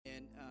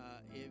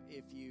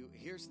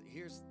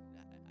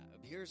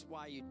here's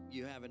why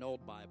you have an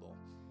old Bible.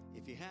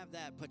 If you have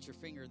that, put your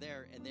finger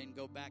there and then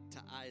go back to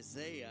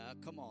Isaiah.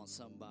 Come on,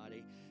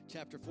 somebody.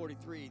 Chapter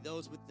 43.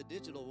 Those with the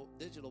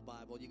digital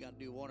Bible, you got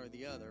to do one or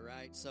the other,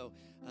 right? So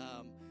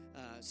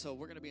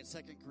we're going to be in 2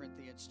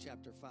 Corinthians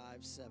chapter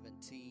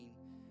 5:17,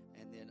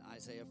 and then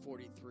Isaiah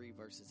 43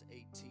 verses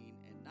 18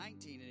 and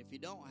 19. And if you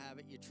don't have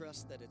it, you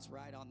trust that it's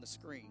right on the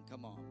screen.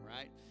 Come on,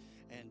 right?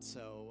 And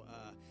so,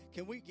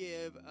 can we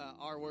give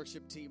our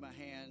worship team a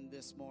hand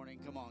this morning?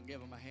 Come on, give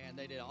them a hand.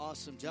 They did an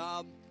awesome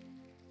job.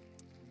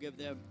 Give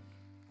them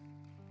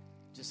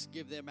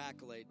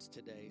accolades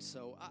today.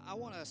 So I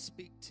want to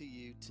speak to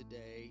you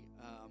today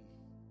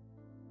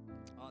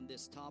on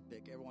this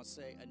topic. Everyone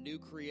say a new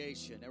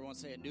creation. Everyone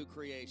say a new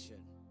creation.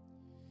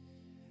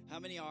 How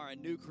many are a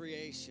new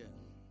creation?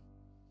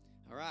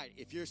 All right.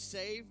 If you're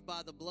saved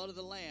by the blood of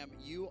the Lamb,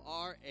 you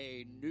are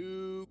a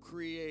new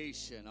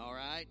creation. All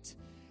right.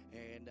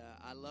 And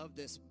I love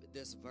this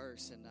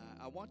verse, and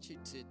I want you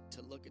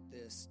to look at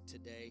this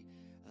today.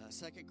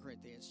 2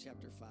 Corinthians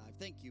chapter 5.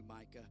 Thank you,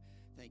 Micah.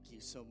 Thank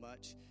you so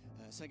much.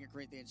 2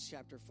 Corinthians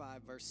chapter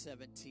 5, verse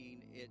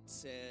 17. It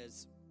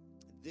says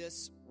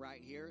this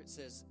right here. It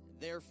says,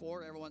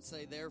 therefore. Everyone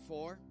say,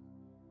 therefore.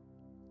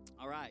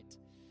 All right.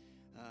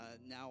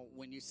 Now,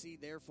 when you see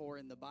therefore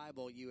in the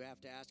Bible, you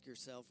have to ask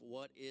yourself,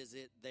 what is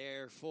it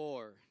there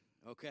for?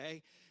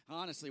 Okay?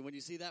 Honestly, when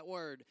you see that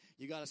word,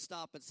 you got to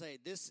stop and say,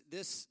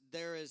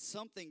 there is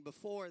something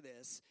before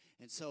this.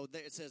 And so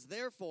it says,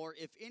 therefore,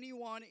 if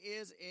anyone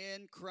is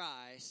in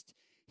Christ,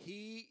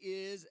 he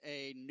is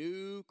a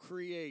new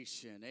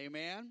creation.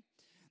 Amen?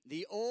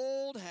 The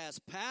old has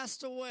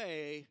passed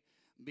away.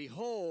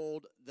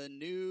 Behold, the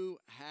new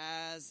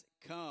has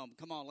come.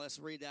 Come on, let's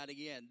read that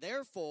again.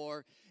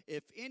 Therefore,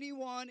 if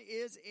anyone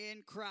is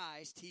in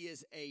Christ, he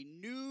is a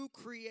new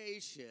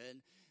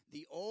creation.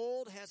 The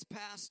old has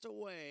passed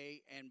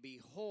away, and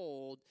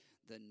behold,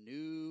 the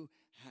new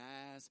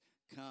has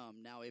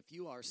come. Now, if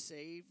you are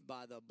saved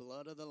by the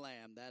blood of the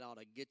Lamb, that ought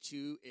to get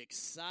you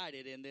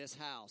excited in this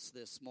house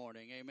this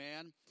morning.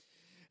 Amen.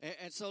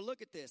 And so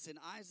look at this in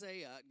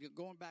Isaiah,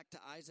 going back to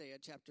Isaiah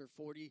chapter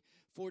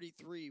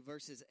 43,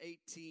 verses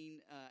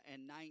 18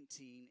 and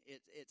 19,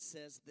 it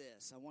says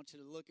this. I want you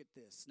to look at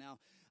this. Now,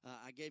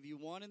 I gave you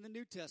one in the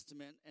New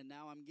Testament, and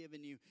now I'm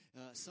giving you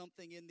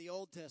something in the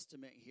Old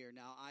Testament here.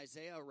 Now,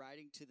 Isaiah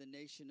writing to the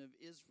nation of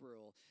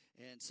Israel,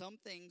 and some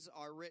things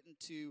are written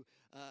to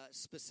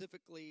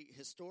specifically,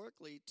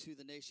 historically, to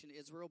the nation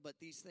Israel, but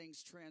these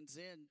things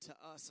transcend to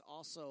us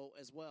also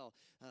as well.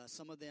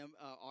 Some of them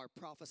are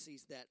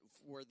prophecies that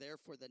were there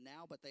for the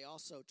now, but they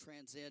also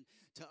transcend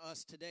to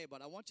us today.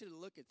 But I want you to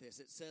look at this.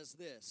 It says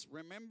this,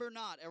 remember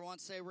not, everyone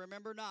say,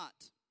 remember not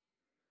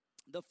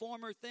the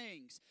former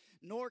things,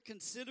 nor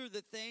consider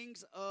the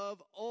things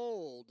of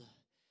old.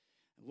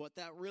 What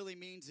that really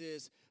means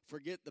is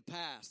forget the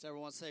past.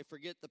 Everyone say,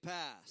 forget the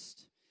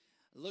past.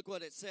 Look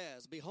what it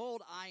says.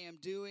 Behold, I am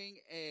doing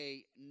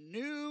a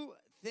new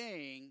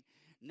thing.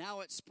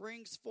 Now it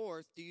springs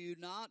forth. Do you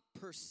not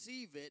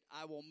perceive it?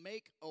 I will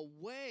make a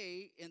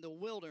way in the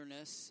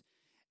wilderness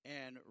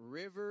and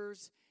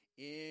rivers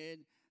in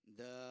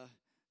the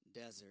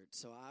desert.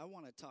 So I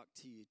want to talk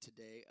to you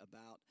today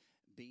about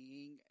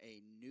being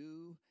a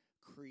new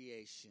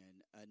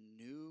creation, a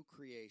new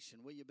creation.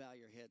 Will you bow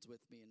your heads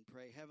with me and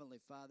pray? Heavenly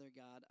Father,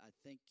 God, I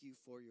thank you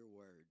for your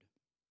word.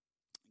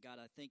 God,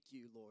 I thank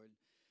you, Lord.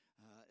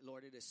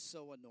 Lord, it is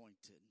so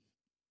anointed.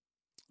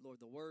 Lord,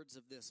 the words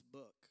of this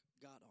book,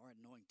 God, are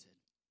anointed.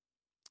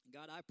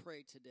 God, I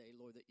pray today,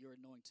 Lord, that your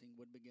anointing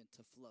would begin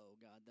to flow,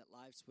 God, that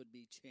lives would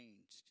be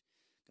changed.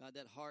 God,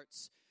 that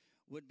hearts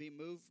would be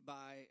moved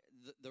by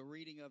the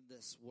reading of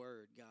this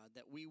word, God,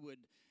 that we would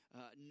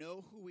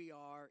know who we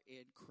are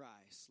in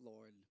Christ,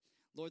 Lord.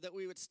 Lord, that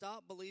we would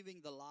stop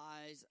believing the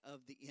lies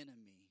of the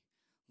enemy.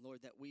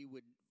 Lord, that we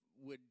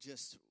would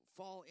just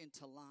fall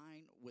into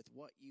line with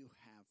what you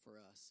have for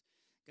us.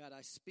 God,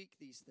 I speak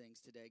these things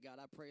today. God,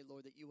 I pray,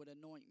 Lord, that you would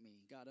anoint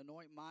me. God,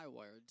 anoint my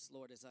words,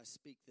 Lord, as I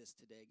speak this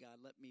today. God,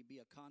 let me be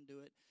a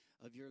conduit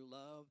of your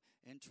love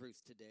and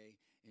truth today.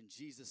 In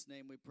Jesus'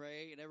 name we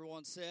pray. And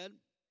everyone said,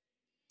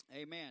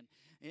 amen.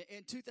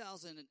 In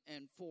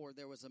 2004,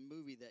 there was a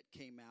movie that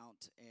came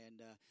out,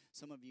 and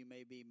some of you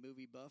may be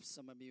movie buffs,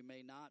 some of you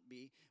may not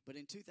be. But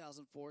in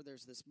 2004,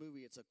 there's this movie.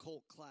 It's a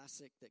cult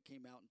classic that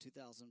came out in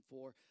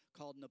 2004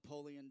 called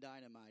Napoleon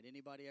Dynamite.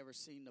 Anybody ever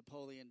seen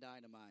Napoleon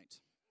Dynamite?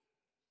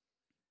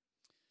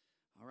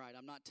 All right,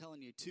 I'm not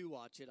telling you to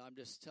watch it. I'm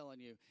just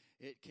telling you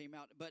it came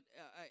out. But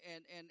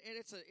and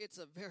it's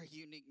a very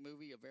unique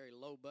movie, a very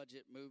low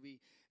budget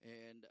movie,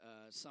 and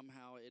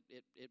somehow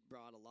it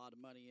brought a lot of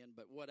money in.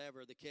 But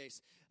whatever the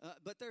case,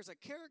 but there's a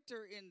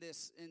character in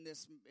this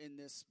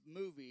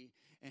movie,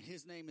 and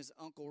his name is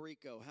Uncle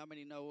Rico. How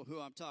many know who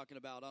I'm talking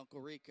about?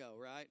 Uncle Rico,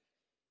 right?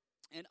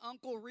 And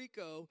Uncle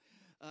Rico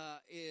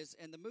is,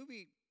 and the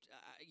movie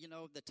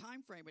the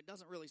time frame, it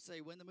doesn't really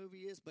say when the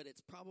movie is, but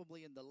it's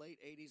probably in the late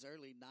 80s,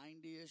 early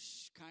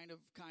 90s kind of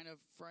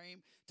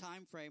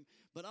time frame.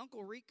 But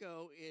Uncle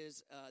Rico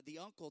is the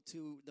uncle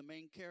to the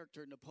main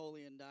character,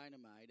 Napoleon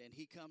Dynamite, and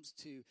he comes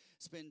to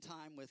spend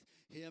time with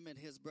him and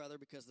his brother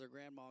because their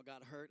grandma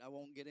got hurt. I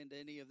won't get into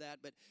any of that,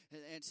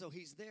 and so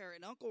he's there.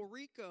 And Uncle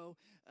Rico,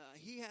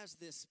 he has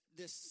this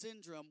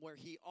syndrome where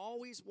he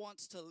always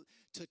wants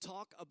to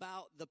talk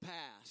about the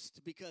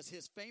past, because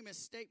his famous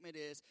statement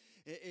is,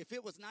 if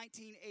it was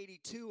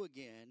 1982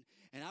 again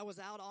and I was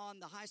out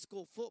on the high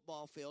school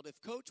football field, if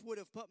coach would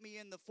have put me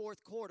in the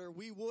fourth quarter,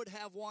 we would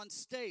have won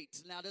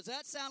state. Now, does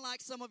that sound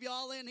like some of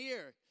y'all in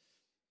here?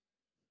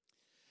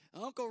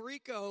 Uncle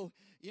Rico,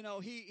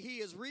 he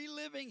is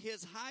reliving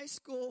his high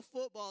school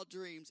football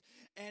dreams,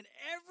 and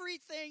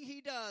everything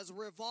he does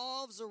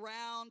revolves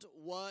around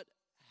what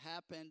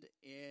happened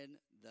in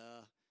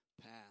the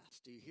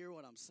past. Do you hear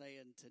what I'm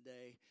saying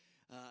today?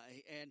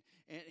 And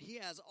he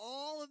has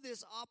all of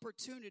this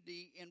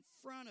opportunity in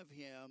front of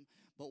him,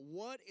 but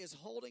what is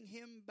holding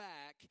him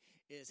back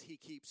is he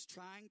keeps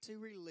trying to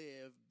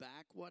relive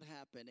back what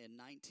happened in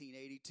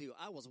 1982.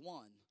 I was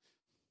one.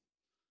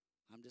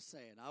 I'm just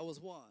saying, I was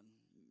one.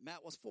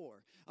 Matt was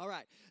 4. All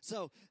right.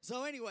 So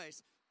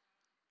anyways,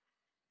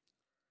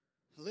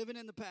 living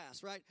in the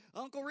past, right?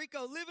 Uncle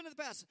Rico living in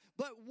the past.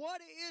 But what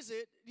is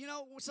it,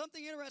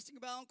 something interesting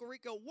about Uncle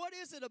Rico, what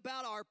is it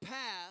about our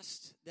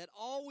past that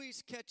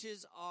always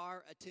catches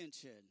our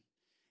attention?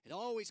 It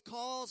always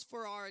calls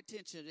for our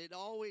attention. It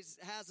always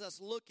has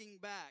us looking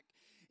back.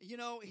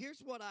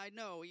 Here's what I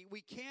know.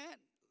 We can't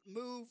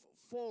move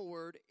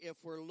forward if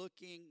we're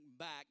looking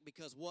back,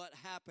 because what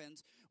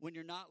happens when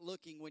you're not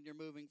looking when you're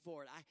moving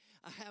forward?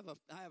 I have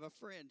a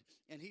friend,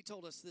 and he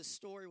told us this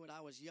story when I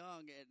was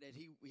young, and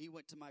he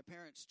went to my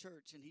parents'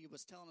 church, and he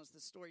was telling us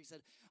this story. He said,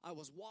 I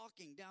was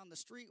walking down the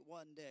street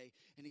one day,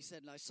 and he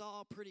said, and I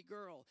saw a pretty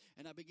girl,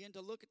 and I began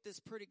to look at this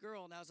pretty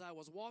girl, and as I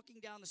was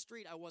walking down the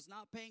street, I was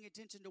not paying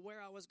attention to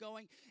where I was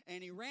going,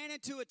 and he ran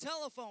into a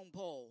telephone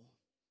pole.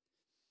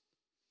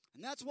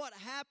 And that's what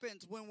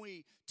happens when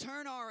we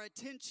turn our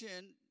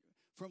attention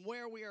from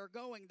where we are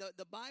going.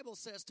 The Bible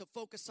says to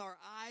focus our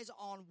eyes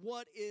on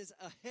what is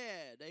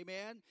ahead.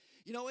 Amen?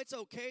 It's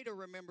okay to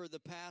remember the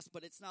past,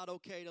 but it's not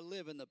okay to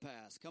live in the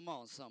past. Come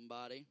on,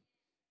 somebody.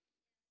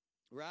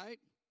 Right?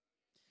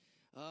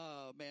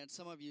 Oh, man,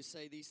 some of you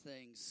say these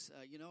things.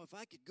 If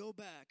I could go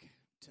back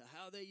to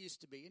how they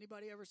used to be.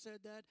 Anybody ever said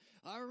that?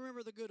 I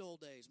remember the good old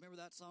days. Remember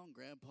that song,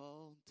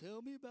 Grandpa?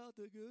 Tell me about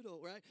the good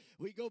old, right?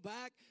 We go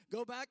back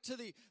to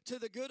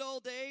the good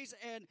old days.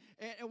 And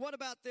what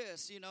about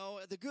this?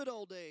 The good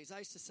old days. I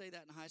used to say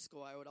that in high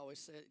school. I would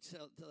always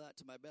tell that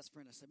to my best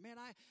friend. I said, man,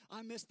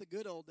 I miss the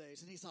good old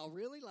days. And he said, oh,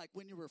 really? Like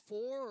when you were 4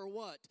 or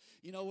what?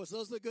 Was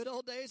those the good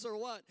old days or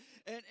what?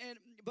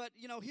 But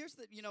here's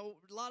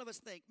a lot of us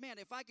think, man,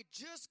 if I could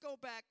just go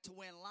back to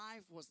when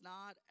life was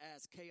not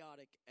as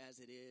chaotic as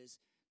it is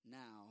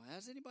now.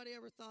 Has anybody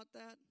ever thought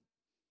that?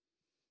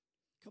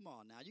 Come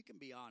on now, you can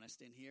be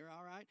honest in here,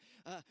 all right?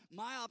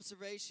 My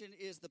observation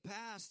is the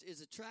past is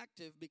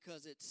attractive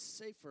because it's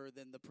safer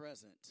than the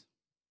present.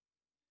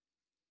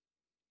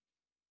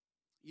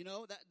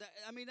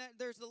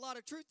 There's a lot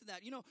of truth in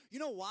that. You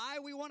know why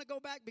we want to go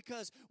back?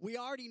 Because we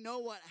already know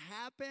what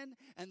happened,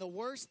 and the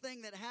worst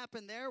thing that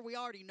happened there, we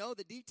already know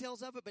the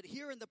details of it. But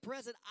here in the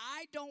present,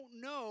 I don't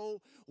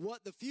know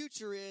what the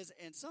future is,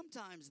 and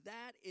sometimes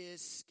that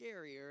is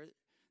scarier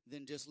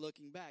than just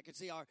looking back. And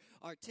see,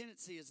 our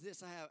tendency is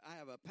this. I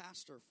have a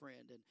pastor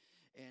friend,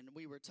 and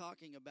we were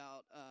talking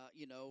about,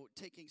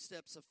 taking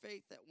steps of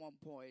faith at one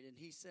point, and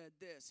he said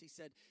this. He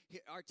said,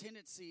 our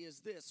tendency is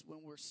this: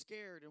 when we're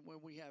scared and when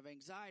we have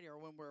anxiety or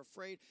when we're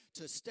afraid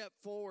to step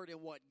forward in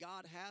what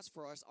God has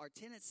for us, our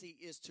tendency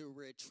is to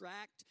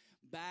retract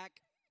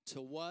back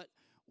to what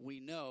we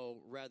know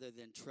rather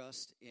than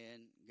trust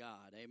in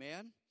God.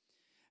 Amen?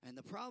 And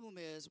the problem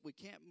is we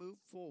can't move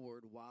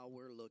forward while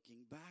we're looking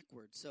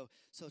backwards. So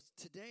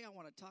today I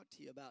want to talk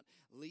to you about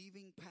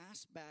leaving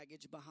past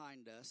baggage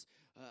behind us,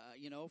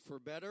 for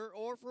better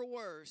or for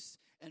worse,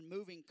 and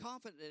moving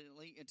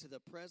confidently into the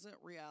present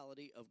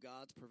reality of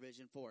God's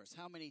provision for us.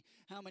 How many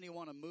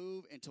want to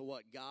move into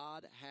what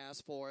God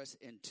has for us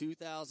in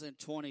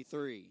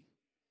 2023?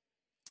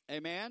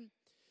 Amen?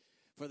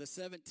 For the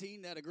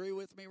 17 that agree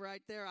with me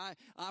right there,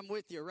 I'm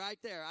with you right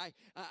there.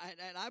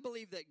 And I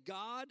believe that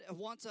God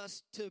wants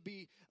us to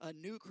be a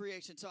new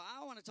creation. So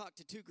I want to talk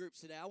to two groups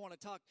today. I want to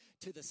talk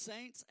to the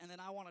saints, and then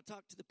I want to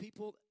talk to the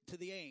people, to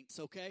the ain'ts,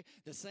 okay?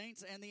 The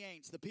saints and the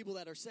ain'ts, the people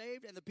that are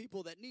saved and the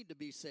people that need to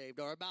be saved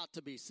or about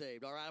to be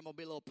saved, all right? I'm going to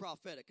be a little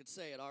prophetic and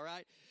say it, all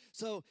right?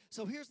 So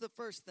here's the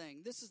first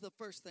thing. This is the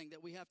first thing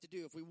that we have to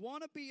do. If we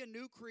want to be a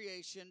new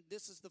creation,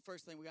 this is the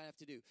first thing we have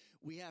to do.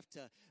 We have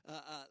to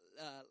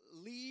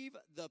leave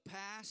the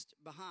past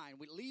behind.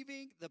 We're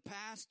leaving the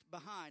past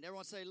behind.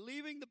 Everyone say,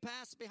 leaving the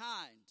past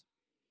behind.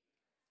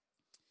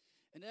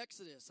 In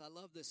Exodus, I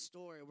love this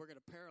story. We're going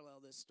to parallel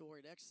this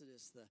story in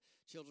Exodus, the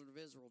children of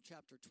Israel,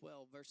 chapter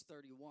 12, verse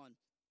 31.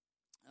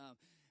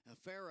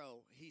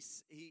 Pharaoh, he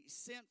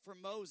sent for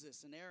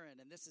Moses and Aaron,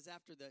 and this is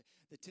after the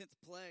 10th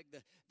plague,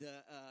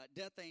 the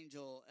death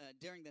angel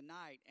during the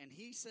night. And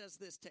he says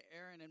this to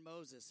Aaron and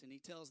Moses, and he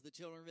tells the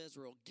children of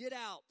Israel, get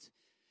out,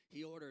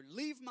 he ordered,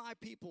 leave my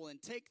people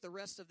and take the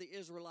rest of the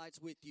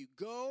Israelites with you.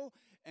 Go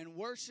and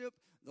worship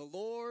the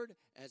Lord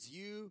as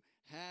you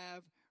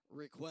have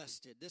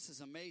requested. This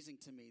is amazing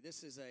to me.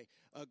 This is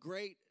a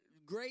great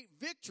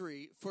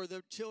victory for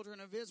the children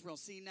of Israel.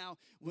 See, now,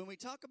 when we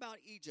talk about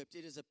Egypt,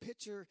 it is a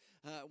picture,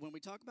 when we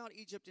talk about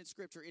Egypt in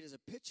Scripture, it is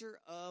a picture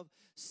of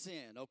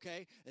sin,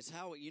 okay? It's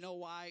how, you know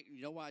why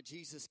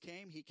Jesus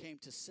came? He came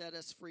to set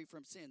us free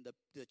from sin.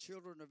 The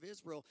children of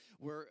Israel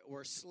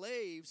were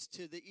slaves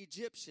to the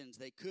Egyptians.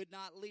 They could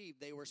not leave.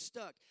 They were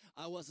stuck.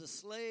 I was a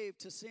slave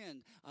to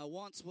sin. I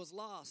once was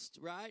lost,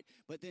 right?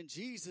 But then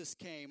Jesus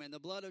came, and the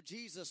blood of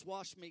Jesus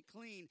washed me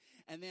clean.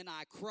 And then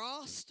I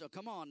crossed,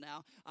 come on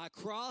now, I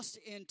crossed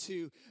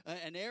into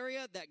an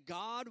area that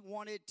God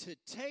wanted to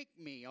take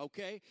me,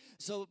 okay?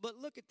 So, but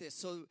look at this.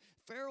 So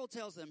Pharaoh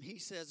tells them, he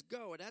says,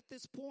 go. And at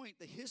this point,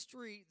 the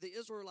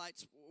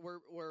Israelites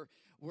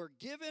were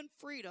given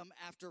freedom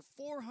after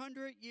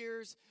 400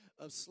 years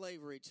of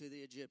slavery to the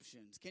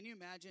Egyptians. Can you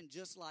imagine?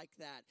 Just like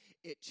that,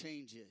 it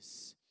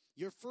changes.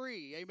 You're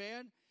free,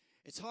 amen?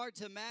 It's hard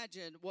to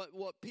imagine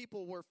what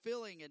people were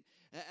feeling and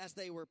as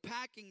they were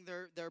packing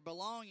their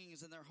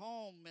belongings and their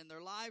home and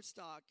their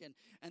livestock,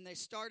 and they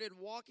started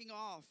walking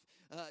off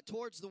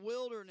towards the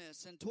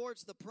wilderness and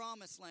towards the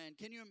promised land.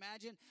 Can you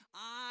imagine?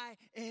 I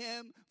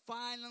am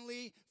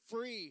finally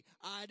free.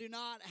 I do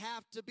not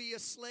have to be a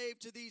slave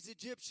to these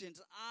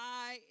Egyptians.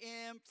 I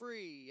am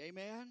free.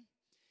 Amen?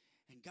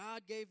 And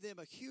God gave them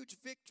a huge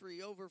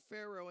victory over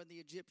Pharaoh and the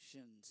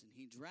Egyptians, and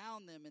he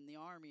drowned them in the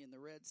army in the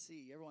Red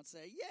Sea. Everyone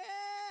say,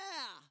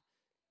 yeah!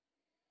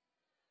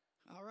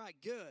 All right,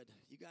 good.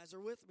 You guys are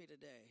with me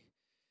today.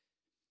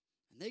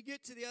 And they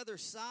get to the other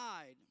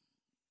side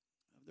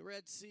of the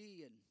Red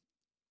Sea, and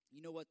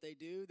you know what they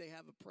do? They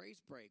have a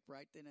praise break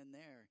right then and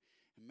there.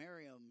 And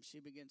Miriam, she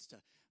begins to,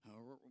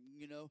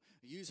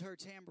 use her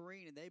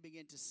tambourine, and they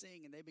begin to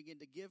sing, and they begin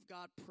to give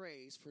God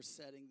praise for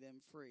setting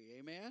them free.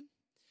 Amen?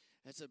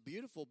 That's a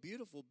beautiful,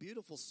 beautiful,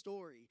 beautiful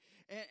story.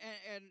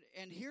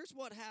 And here's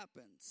what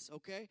happens,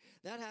 okay?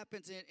 That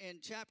happens in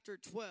chapter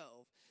 12.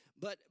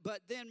 But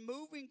then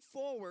moving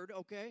forward,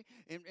 okay,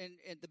 and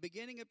at the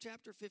beginning of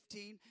chapter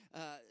 15,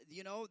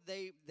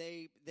 they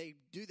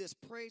do this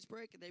praise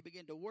break and they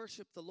begin to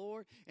worship the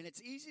Lord. And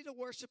it's easy to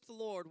worship the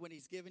Lord when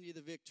he's given you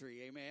the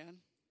victory, amen?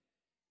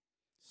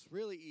 It's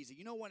really easy.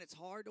 You know when it's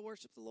hard to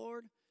worship the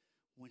Lord?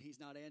 When he's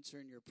not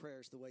answering your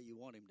prayers the way you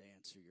want him to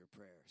answer your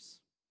prayers.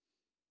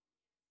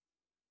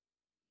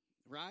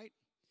 Right?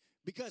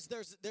 Because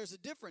there's a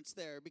difference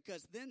there,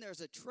 because then there's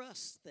a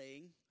trust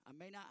thing. I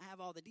may not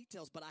have all the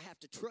details, but I have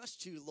to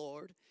trust you,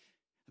 Lord.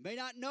 I may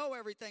not know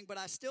everything, but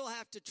I still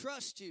have to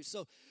trust you.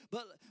 So,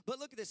 but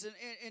look at this.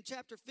 In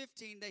chapter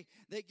 15,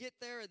 they get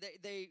there,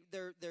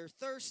 they're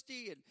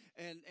thirsty,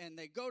 and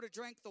they go to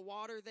drink the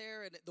water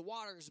there, and the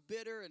water is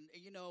bitter, and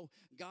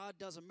God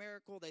does a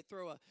miracle. They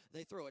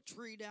throw a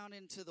tree down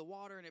into the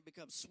water, and it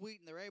becomes sweet,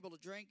 and they're able to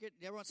drink it.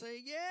 And everyone say,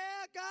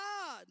 "Yeah,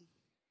 God."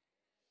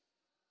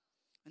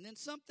 And then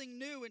something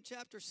new in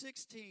chapter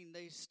 16,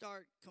 they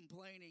start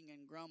complaining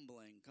and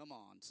grumbling. Come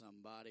on,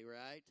 somebody,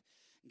 right?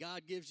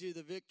 God gives you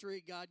the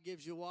victory. God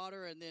gives you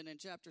water. And then in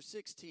chapter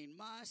 16,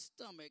 my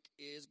stomach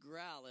is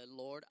growling,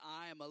 Lord.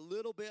 I am a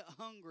little bit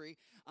hungry.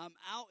 I'm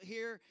out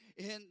here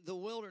in the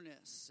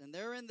wilderness, and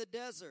they're in the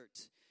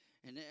desert.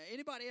 And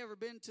anybody ever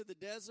been to the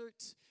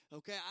desert?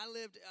 Okay, I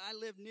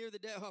lived near the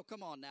desert. Oh,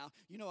 come on now.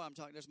 You know what I'm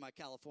talking. There's my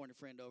California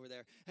friend over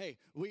there. Hey,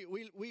 we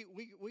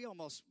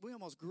almost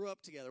grew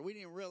up together. We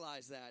didn't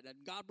realize that.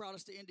 And God brought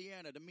us to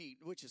Indiana to meet,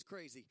 which is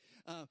crazy.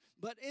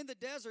 But in the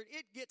desert,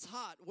 it gets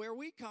hot. Where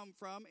we come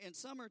from in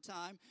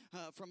summertime,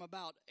 from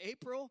about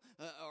April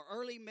or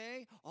early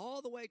May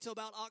all the way till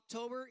about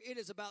October,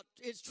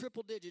 it's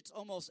triple digits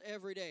almost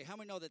every day. How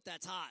many know that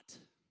that's hot?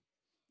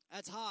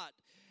 That's hot.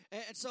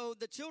 And so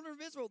the children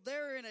of Israel,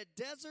 they're in a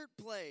desert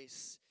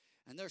place,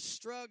 and they're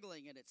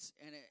struggling,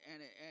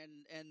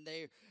 and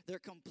they're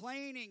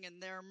complaining,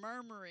 and they're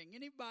murmuring.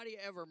 Anybody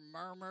ever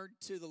murmured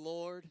to the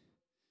Lord?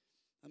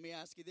 Let me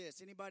ask you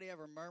this: anybody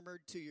ever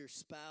murmured to your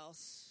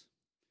spouse?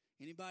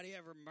 Anybody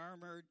ever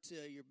murmured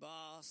to your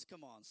boss?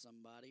 Come on,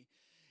 somebody.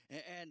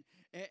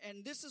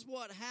 And this is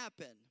what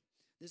happened.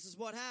 This is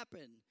what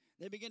happened.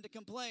 They begin to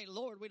complain,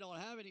 Lord, we don't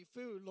have any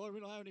food. Lord, we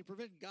don't have any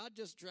provision. God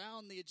just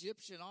drowned the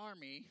Egyptian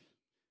army.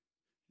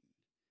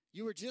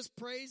 You were just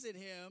praising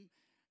him.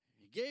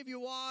 He gave you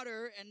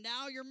water, and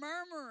now you're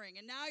murmuring,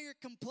 and now you're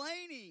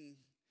complaining.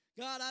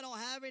 God, I don't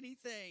have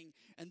anything.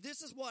 And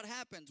this is what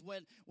happens.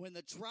 When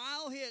the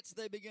trial hits,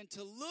 they begin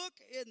to look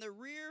in the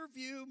rear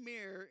view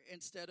mirror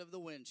instead of the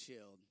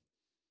windshield.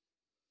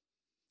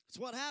 It's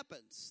what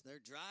happens. They're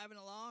driving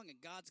along, and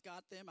God's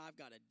got them. I've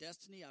got a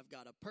destiny. I've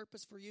got a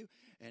purpose for you.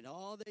 And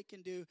all they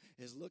can do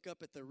is look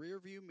up at the rear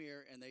view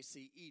mirror, and they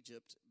see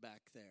Egypt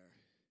back there.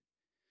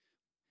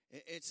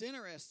 It's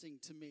interesting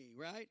to me,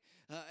 right?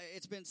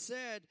 It's been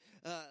said,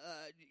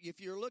 if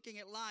you're looking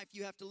at life,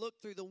 you have to look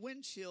through the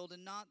windshield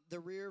and not the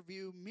rear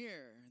view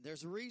mirror.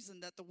 There's a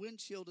reason that the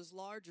windshield is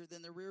larger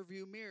than the rear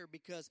view mirror,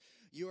 because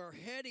you are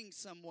heading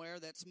somewhere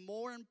that's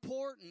more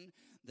important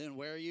than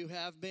where you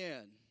have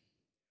been.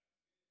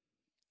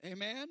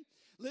 Amen?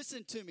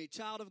 Listen to me,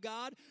 child of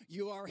God.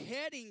 You are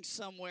heading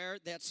somewhere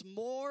that's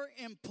more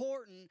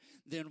important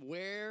than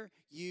where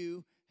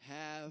you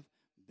have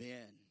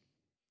been.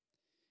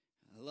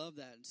 I love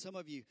that. And some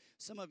of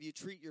you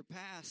treat your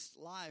past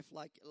life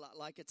like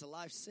it's a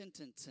life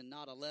sentence and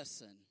not a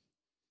lesson.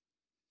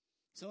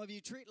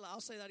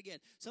 I'll say that again.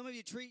 Some of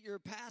you treat your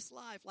past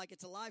life like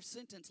it's a life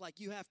sentence,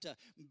 like you have to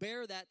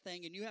bear that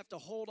thing and you have to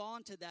hold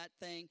on to that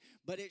thing.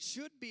 But it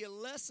should be a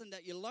lesson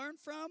that you learn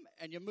from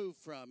and you move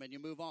from and you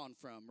move on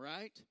from,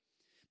 right?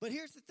 But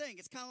here's the thing.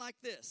 It's kind of like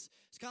this.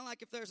 It's kind of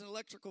like if there's an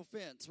electrical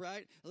fence,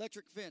 right?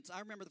 Electric fence. I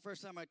remember the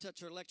first time I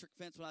touched an electric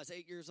fence when I was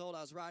 8 years old.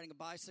 I was riding a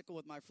bicycle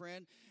with my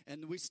friend,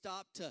 and we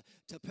stopped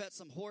to pet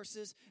some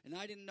horses, and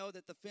I didn't know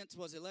that the fence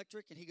was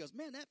electric. And he goes,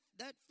 man,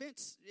 that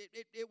fence,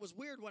 it was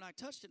weird when I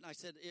touched it. And I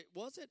said,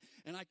 was it?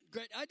 And I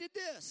did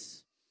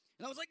this.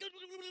 And I was like,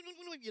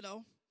 you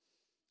know.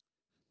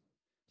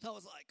 I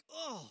was like,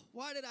 oh,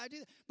 why did I do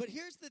that? But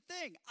here's the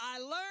thing. I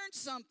learned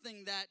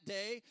something that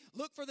day.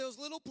 Look for those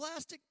little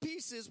plastic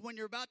pieces when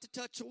you're about to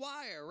touch a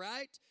wire,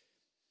 right?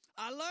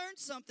 I learned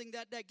something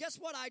that day. Guess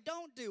what I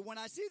don't do? When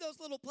I see those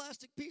little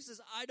plastic pieces,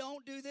 I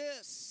don't do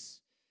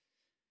this.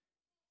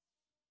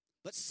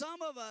 But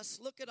some of us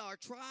look at our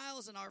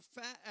trials and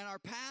our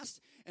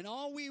past, and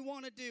all we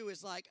want to do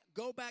is like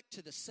go back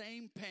to the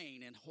same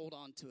pain and hold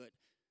on to it.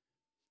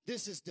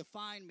 This has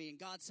defined me. And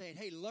God's saying,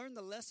 hey, learn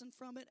the lesson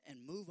from it and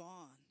move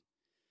on.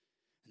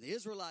 And the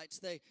Israelites,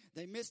 they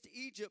missed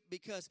Egypt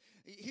because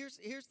here's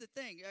the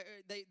thing.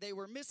 They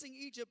were missing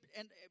Egypt.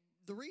 And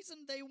the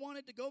reason they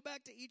wanted to go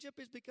back to Egypt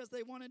is because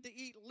they wanted to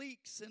eat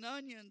leeks and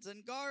onions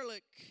and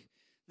garlic.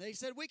 They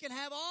said, we can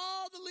have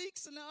all the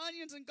leeks and the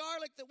onions and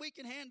garlic that we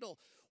can handle.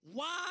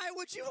 Why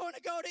would you want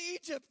to go to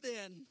Egypt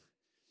then?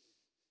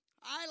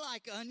 I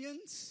like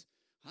onions.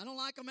 I don't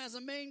like them as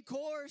a main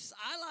course.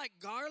 I like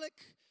garlic.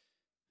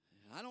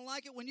 I don't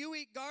like it when you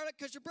eat garlic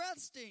because your breath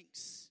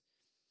stinks,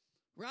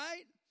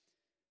 right?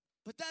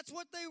 But that's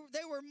what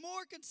they were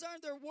more concerned.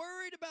 They're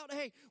worried about,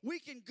 hey, we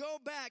can go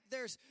back.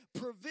 There's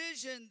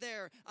provision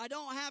there. I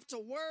don't have to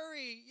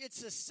worry.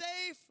 It's a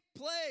safe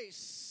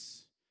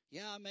place.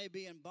 Yeah, I may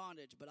be in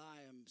bondage, but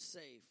I am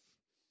safe.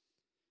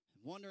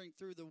 Wandering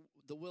through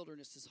the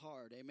wilderness is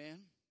hard,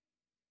 amen?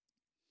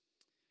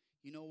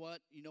 You know what?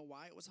 You know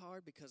why it was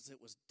hard? Because it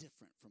was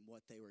different from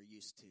what they were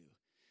used to.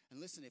 And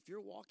listen, if you're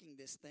walking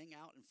this thing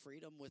out in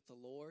freedom with the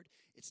Lord,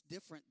 it's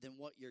different than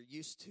what you're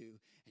used to.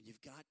 And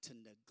you've got to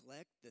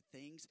neglect the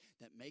things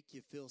that make you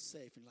feel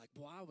safe. And you're like,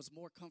 boy, I was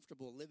more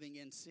comfortable living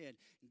in sin.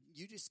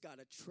 You just got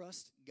to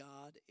trust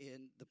God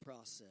in the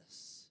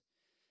process.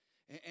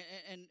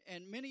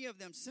 And many of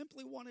them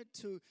simply wanted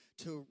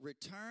to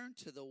return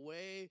to the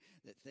way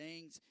that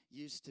things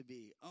used to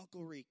be.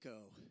 Uncle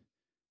Rico,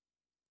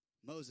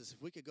 Moses,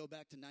 if we could go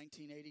back to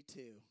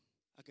 1982,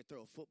 I could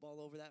throw a football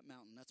over that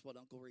mountain. That's what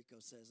Uncle Rico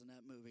says in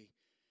that movie.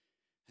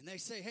 And they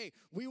say, hey,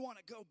 we want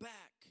to go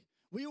back.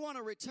 We want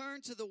to return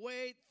to the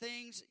way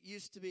things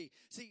used to be.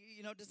 See,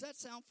 you know, does that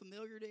sound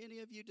familiar to any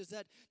of you? Does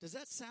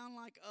that sound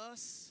like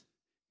us?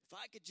 If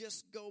I could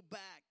just go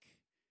back.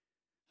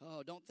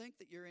 Oh, don't think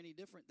that you're any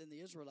different than the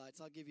Israelites.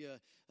 I'll give you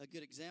a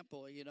good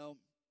example, you know.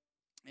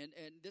 And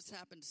this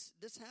happens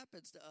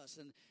to us.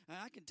 And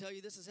I can tell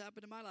you this has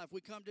happened in my life.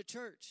 We come to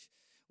church.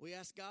 We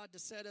ask God to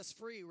set us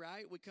free,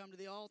 right? We come to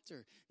the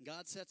altar.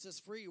 God sets us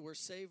free. We're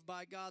saved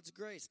by God's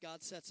grace.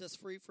 God sets us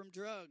free from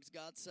drugs.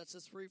 God sets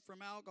us free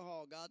from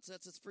alcohol. God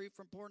sets us free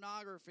from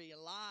pornography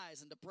and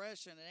lies and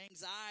depression and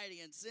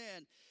anxiety and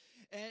sin.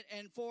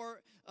 And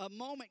for a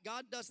moment,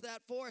 God does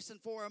that for us.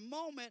 And for a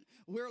moment,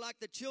 we're like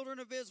the children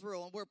of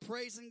Israel, and we're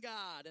praising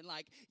God. And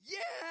like,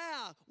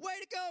 yeah, way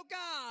to go,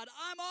 God.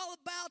 I'm all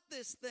about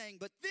this thing.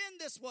 But then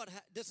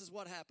this is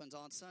what happens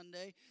on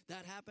Sunday.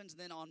 That happens.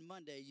 Then on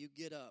Monday, you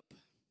get up.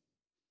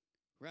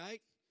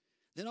 Right?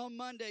 Then on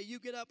Monday, you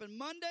get up and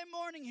Monday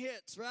morning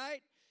hits,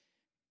 right?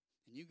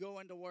 And you go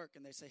into work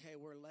and they say, hey,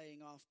 we're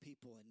laying off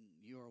people, and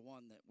you are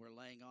one that we're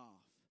laying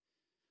off.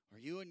 Or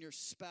you and your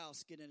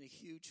spouse get in a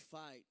huge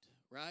fight,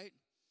 right?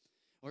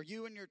 Or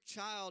you and your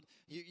child,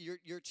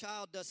 your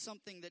child does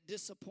something that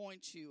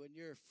disappoints you and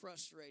you're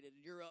frustrated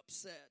and you're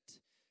upset.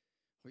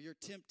 Or you're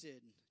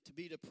tempted to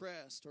be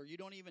depressed, or you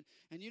don't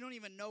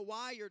even know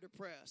why you're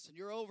depressed, and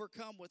you're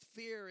overcome with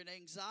fear and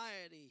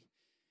anxiety.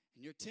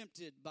 And you're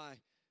tempted by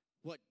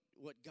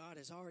what God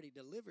has already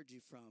delivered you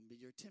from, but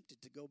you're tempted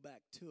to go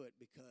back to it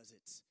because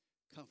it's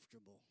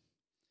comfortable.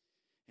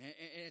 And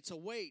it's a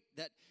weight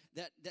that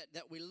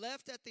we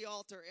left at the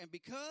altar, and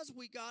because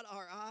we got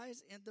our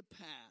eyes in the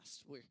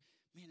past,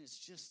 it's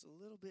just a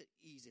little bit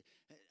easy.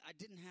 I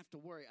didn't have to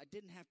worry. I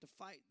didn't have to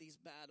fight these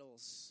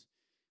battles.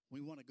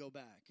 We want to go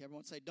back.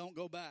 Everyone say, don't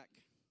go back.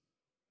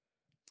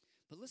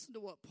 But listen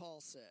to what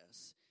Paul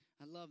says.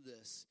 I love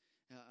this.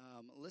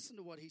 Listen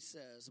to what he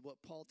says, what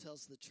Paul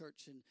tells the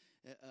church in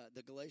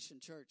the Galatian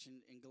church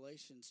in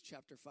Galatians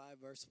chapter 5,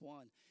 verse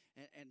 1.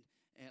 And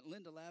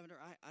Linda Lavender,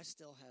 I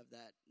still have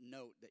that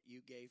note that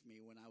you gave me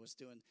when I was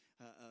doing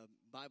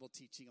Bible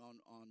teaching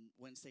on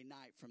Wednesday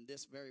night from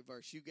this very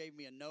verse. You gave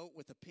me a note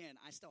with a pen.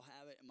 I still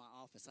have it in my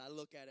office. I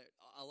look at it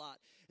a lot.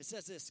 It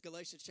says this,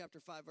 Galatians chapter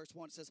 5, verse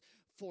 1. It says,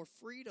 "For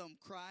freedom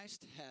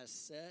Christ has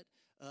set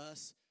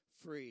us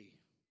free."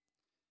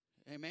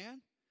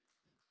 Amen?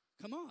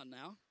 Come on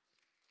now.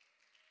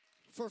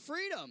 For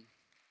freedom.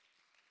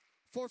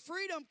 For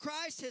freedom,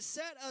 Christ has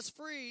set us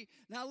free.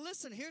 Now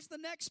listen, here's the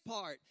next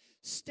part.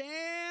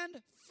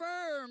 "Stand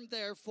firm,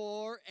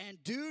 therefore,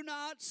 and do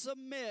not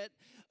submit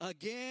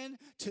again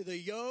to the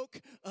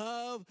yoke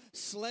of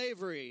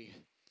slavery.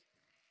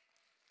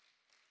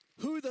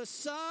 Who the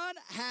Son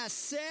has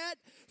set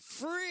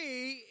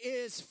free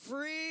is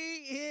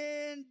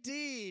free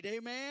indeed."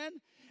 Amen?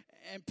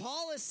 And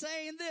Paul is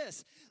saying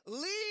this,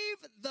 leave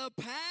the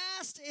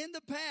past in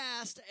the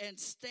past and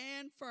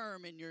stand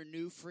firm in your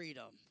new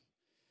freedom.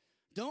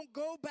 Don't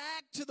go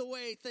back to the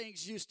way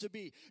things used to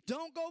be.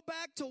 Don't go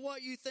back to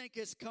what you think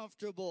is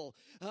comfortable.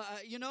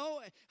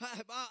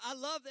 I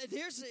love it.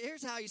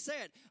 Here's how you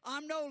say it.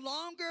 I'm no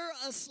longer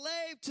a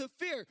slave to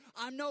fear.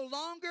 I'm no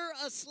longer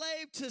a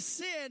slave to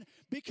sin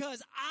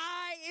because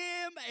I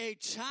am a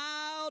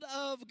child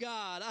of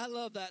God. I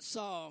love that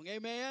song.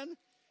 Amen.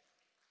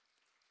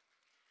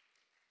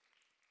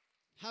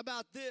 How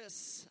about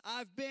this?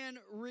 I've been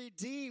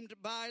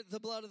redeemed by the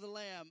blood of the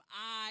Lamb.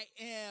 I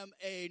am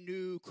a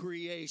new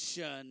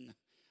creation.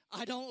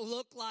 I don't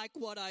look like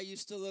what I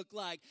used to look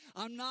like.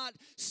 I'm not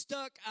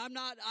stuck.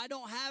 I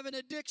don't have an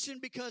addiction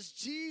because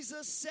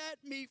Jesus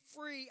set me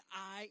free.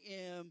 I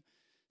am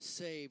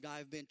saved.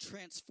 I've been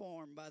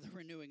transformed by the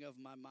renewing of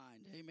my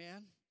mind.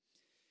 Amen.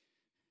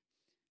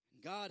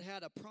 God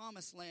had a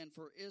promised land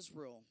for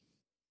Israel.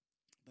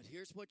 But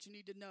here's what you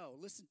need to know.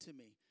 Listen to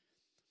me.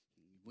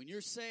 When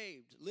you're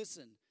saved,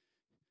 listen,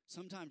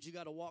 sometimes you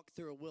got to walk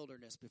through a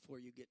wilderness before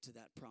you get to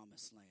that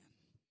promised land.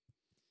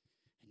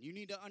 And you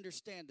need to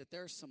understand that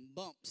there's some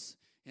bumps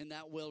in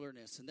that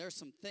wilderness, and there's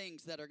some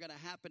things that are going to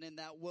happen in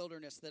that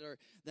wilderness that are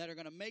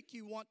going to make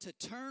you want to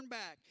turn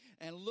back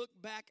and look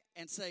back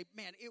and say,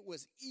 man, it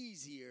was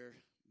easier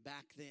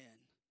back then.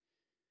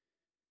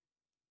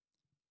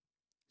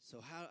 So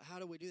how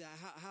do we do that?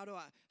 How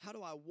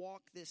do I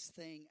walk this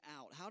thing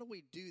out? How do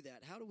we do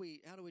that? How do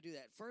we do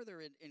that? Further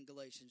in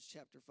Galatians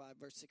chapter 5,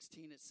 verse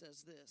 16, it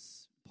says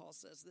this. Paul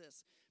says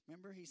this.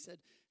 Remember, he said,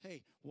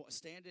 hey,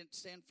 stand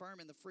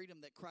firm in the freedom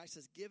that Christ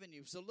has given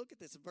you. So look at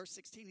this. In verse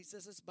 16, he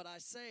says this, "But I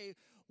say,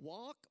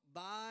 walk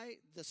by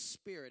the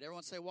Spirit."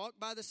 Everyone say, walk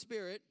by the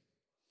Spirit,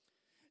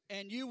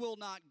 "and you will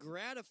not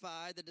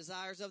gratify the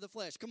desires of the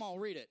flesh." Come on,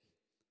 read it.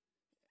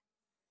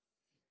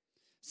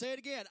 Say it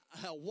again.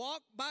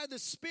 Walk by the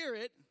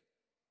Spirit,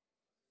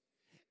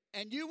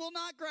 and you will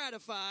not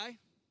gratify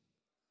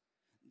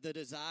the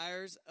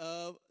desires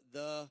of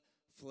the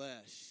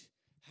flesh.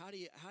 How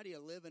do you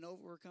live an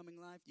overcoming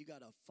life? You got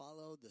to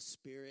follow the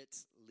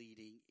Spirit's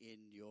leading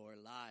in your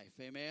life.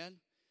 Amen?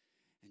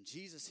 And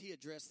Jesus, he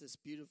addressed this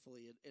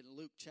beautifully in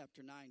Luke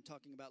chapter 9,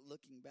 talking about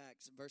looking back.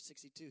 Verse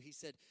 62, he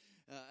said,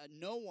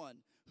 "No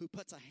one who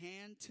puts a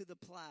hand to the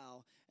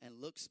plow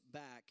and looks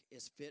back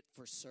is fit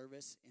for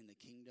service in the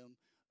kingdom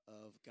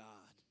of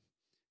God."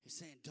 He's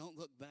saying, don't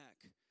look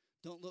back.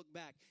 Don't look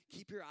back.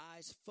 Keep your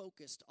eyes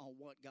focused on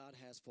what God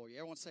has for you.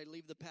 Everyone say,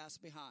 leave the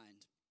past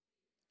behind.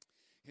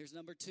 Here's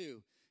number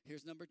two.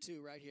 Here's number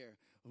two right here.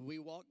 We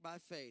walk by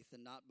faith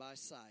and not by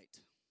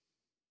sight.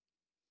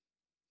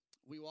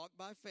 We walk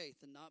by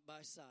faith and not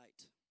by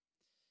sight.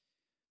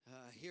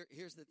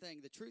 Here's the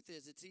thing. The truth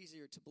is, it's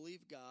easier to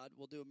believe God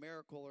will do a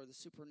miracle or the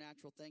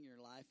supernatural thing in your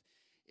life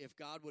if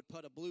God would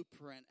put a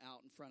blueprint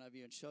out in front of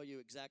you and show you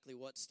exactly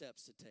what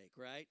steps to take,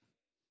 right?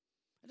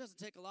 It doesn't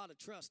take a lot of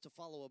trust to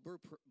follow a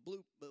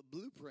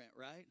blueprint,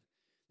 right?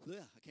 Ugh,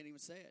 I can't even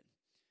say it.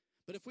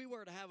 But if we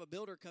were to have a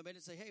builder come in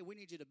and say, hey, we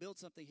need you to build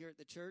something here at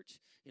the church,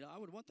 I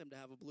would want them to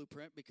have a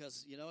blueprint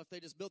because, if they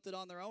just built it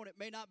on their own, it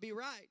may not be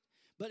right.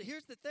 But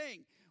here's the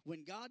thing.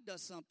 When God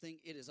does something,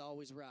 it is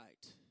always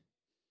right.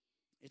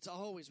 It's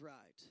always right.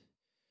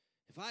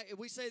 If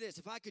we say this,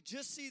 if I could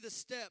just see the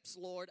steps,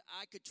 Lord,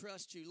 I could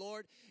trust you.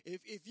 Lord,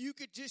 if you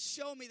could just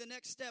show me the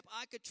next step,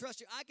 I could trust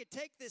you. I could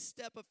take this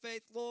step of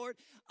faith, Lord.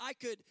 I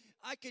could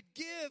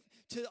give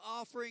to the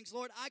offerings,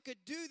 Lord. I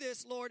could do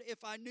this, Lord,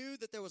 if I knew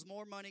that there was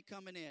more money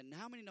coming in.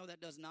 How many know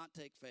that does not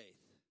take faith?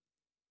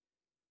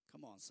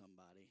 Come on,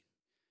 somebody.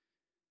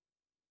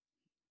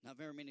 Not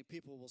very many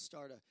people will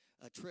start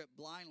a trip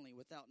blindly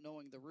without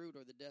knowing the route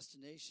or the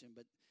destination,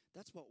 but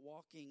that's what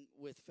walking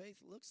with faith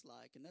looks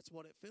like, and that's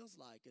what it feels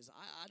like. Is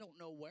I don't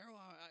know where,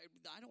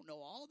 I don't know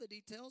all the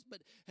details,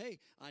 but hey,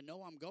 I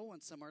know I'm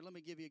going somewhere. Let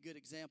me give you a good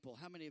example.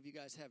 How many of you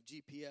guys have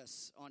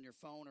GPS on your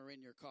phone or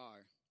in your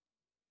car?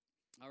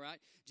 All right,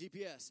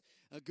 GPS,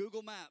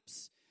 Google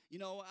Maps.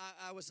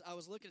 I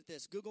was looking at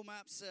this. Google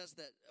Maps says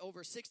that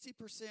over 60%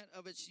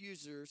 of its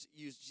users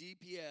use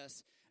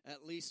GPS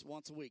at least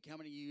once a week. How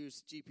many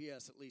use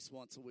GPS at least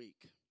once a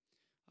week?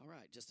 All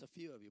right, just a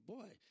few of you.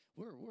 Boy,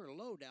 we're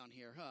low down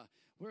here, huh?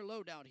 We're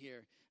low down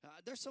here.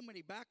 There's so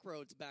many back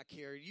roads back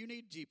here. You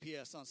need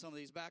GPS on some of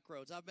these back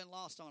roads. I've been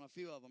lost on a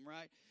few of them,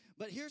 right?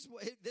 But here's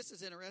what, this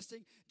is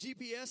interesting.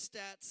 GPS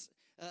stats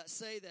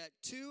say that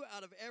 2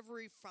 out of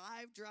every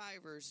 5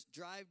 drivers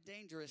drive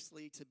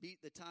dangerously to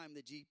beat the time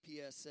the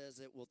GPS says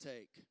it will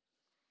take.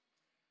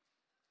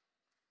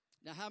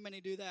 Now, how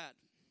many do that?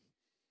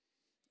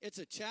 It's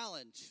a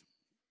challenge.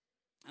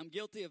 I'm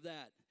guilty of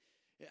that.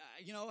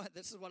 You know,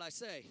 this is what I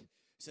say.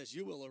 It says,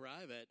 you will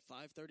arrive at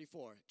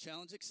 5:34.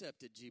 Challenge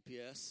accepted,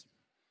 GPS.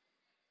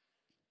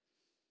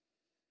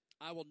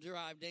 I will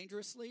drive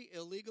dangerously,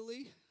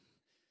 illegally,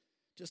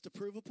 just to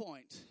prove a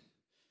point.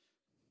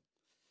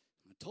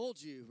 I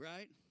told you,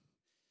 right?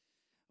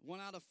 1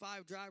 out of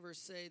 5 drivers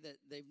say that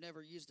they've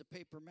never used a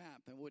paper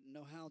map and wouldn't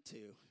know how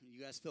to.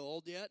 You guys feel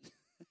old yet?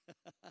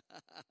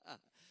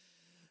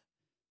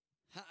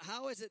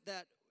 How is it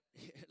that,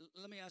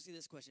 let me ask you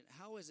this question.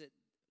 How is it,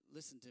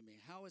 listen to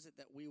me, how is it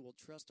that we will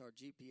trust our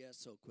GPS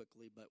so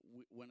quickly, but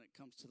when it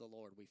comes to the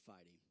Lord, we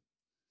fight him?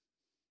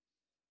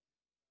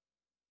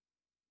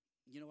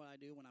 You know what I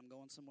do when I'm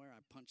going somewhere? I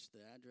punch the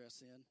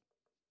address in,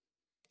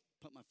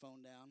 put my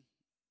phone down,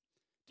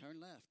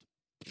 turn left,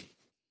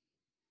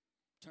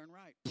 turn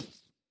right,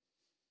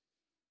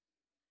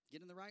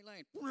 get in the right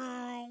lane,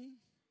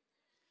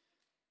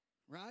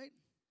 right?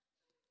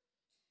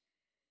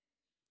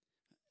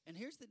 And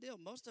here's the deal.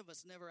 Most of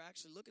us never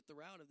actually look at the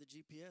route of the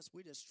GPS.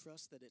 We just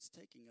trust that it's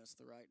taking us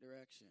the right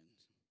direction.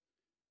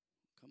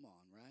 Come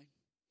on, right?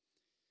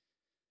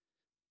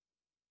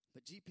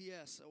 But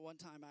GPS, one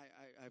time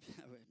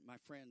my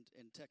friend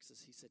in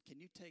Texas, he said, can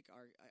you take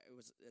it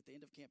was at the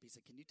end of camp, he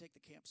said, can you take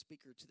the camp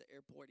speaker to the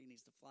airport? He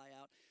needs to fly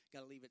out.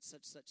 Got to leave at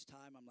such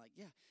time. I'm like,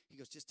 yeah. He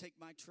goes, just take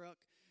my truck.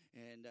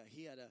 And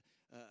he had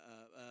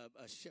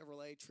a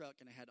Chevrolet truck,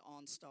 and it had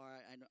OnStar.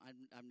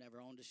 I've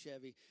never owned a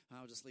Chevy.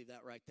 I'll just leave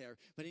that right there.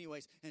 But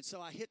anyways, and so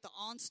I hit the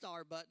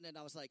OnStar button, and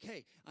I was like,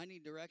 hey, I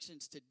need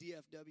directions to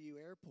DFW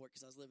Airport,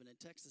 because I was living in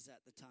Texas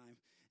at the time.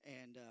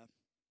 And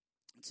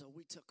so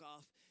we took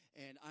off,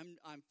 and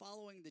I'm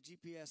following the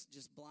GPS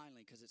just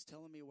blindly because it's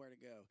telling me where to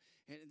go.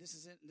 And this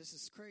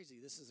is crazy.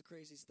 This is the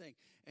craziest thing.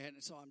 And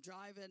so I'm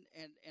driving,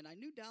 and I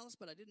knew Dallas,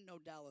 but I didn't know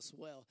Dallas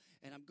well.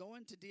 And I'm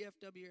going to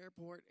DFW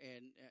Airport,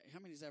 and how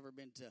many's ever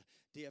been to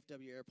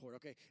DFW Airport?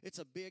 Okay, it's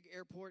a big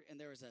airport,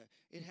 and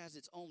it has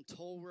its own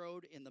toll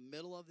road in the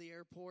middle of the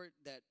airport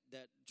that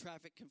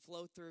traffic can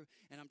flow through.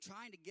 And I'm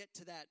trying to get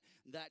to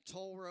that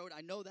toll road.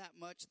 I know that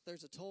much.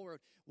 There's a toll road.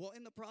 Well,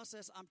 in the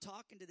process, I'm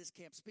talking to this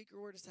camp speaker.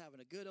 We're just having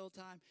a good old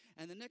time.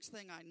 And the next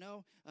thing I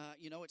know,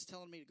 it's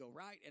telling me to go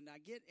right. And I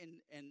get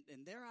in,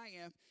 and there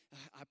I am.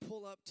 I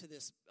pull up to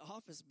this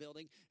office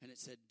building, and it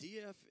said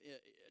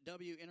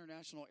DFW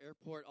International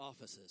Airport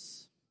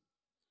offices.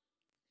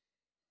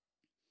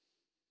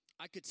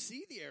 I could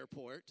see the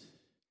airport,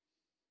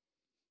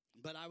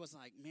 but I was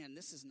like, man,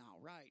 this is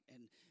not right.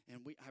 And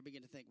I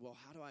began to think, well,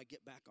 how do I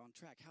get back on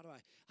track? How do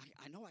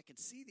I know I can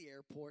see the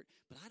airport,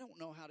 but I don't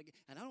know how to get,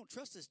 and I don't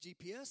trust this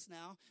GPS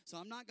now, so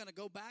I'm not going to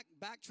go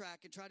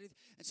backtrack and try to,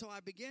 and so I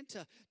began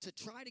to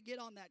try to get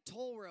on that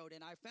toll road,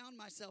 and I found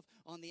myself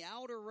on the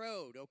outer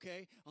road,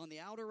 okay, on the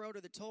outer road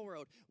of the toll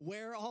road,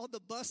 where all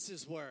the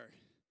buses were.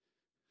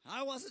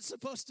 I wasn't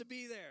supposed to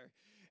be there.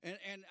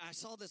 And I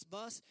saw this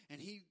bus,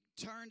 and he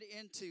turned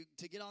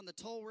to get on the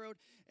toll road,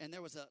 and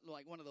there was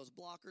one of those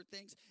blocker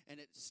things,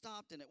 and it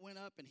stopped, and it went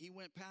up, and he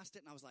went past it,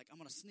 and I was like, I'm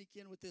going to sneak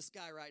in with this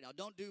guy right now.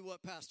 Don't do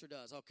what Pastor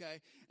does, okay?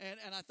 And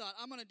I thought,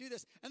 I'm going to do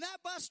this. And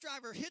that bus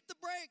driver hit the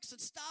brakes and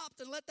stopped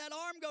and let that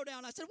arm go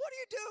down. I said, what are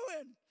you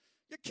doing?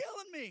 You're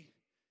killing me.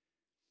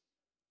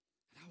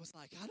 And I was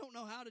like, I don't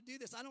know how to do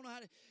this. I don't know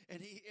how to.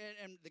 And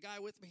the guy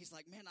with me, he's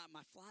like, man,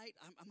 my flight,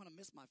 I'm going to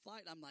miss my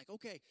flight. I'm like,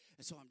 okay.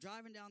 And so I'm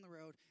driving down the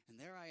road, and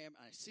there I am.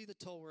 And I see the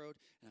toll road,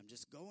 and I'm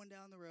just going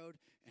down the road.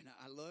 And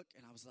I look,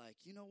 and I was like,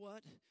 you know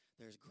what?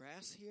 There's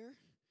grass here.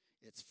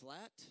 It's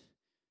flat.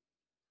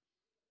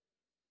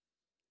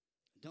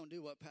 Don't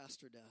do what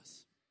Pastor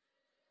does.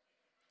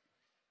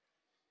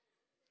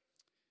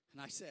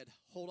 And I said,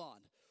 hold on.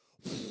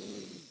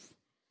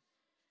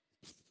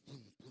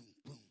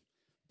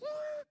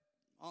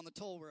 On the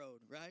toll road,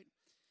 right?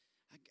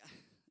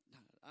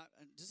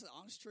 Just an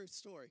honest, true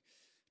story.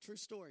 True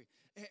story.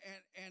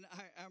 And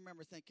I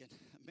remember thinking,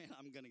 man,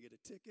 I'm going to get a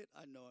ticket.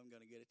 I know I'm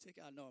going to get a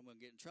ticket. I know I'm going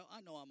to get in trouble. I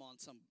know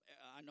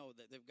I know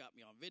that they've got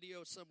me on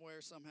video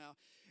somewhere, somehow.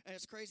 And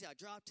it's crazy. I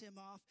dropped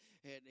him off,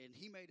 and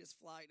he made his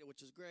flight,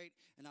 which was great.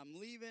 And I'm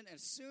leaving. And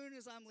as soon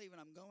as I'm leaving,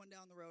 I'm going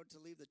down the road to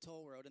leave the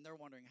toll road. And they're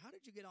wondering, how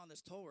did you get on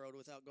this toll road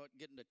without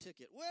getting a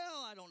ticket?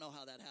 Well, I don't know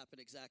how that happened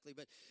exactly.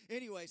 But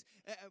anyways,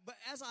 but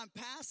as I'm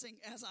passing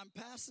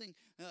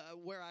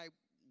where I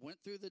went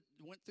through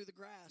the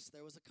grass,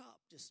 there was a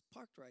cop just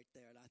parked right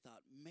there, and I thought,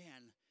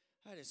 man,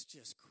 that is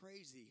just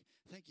crazy.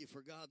 Thank you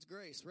for God's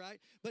grace, right?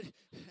 But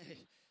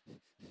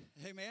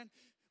hey man,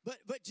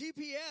 but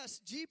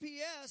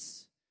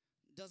GPS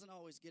doesn't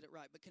always get it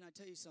right. But can I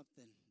tell you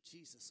something?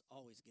 Jesus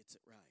always gets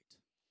it right.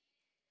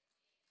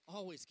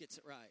 Always gets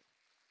it right.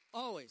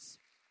 Always.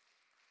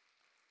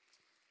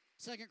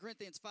 2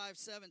 Corinthians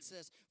 5:7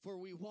 says, "For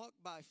we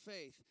walk by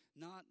faith,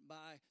 not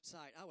by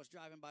sight." I was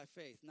driving by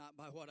faith, not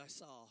by what I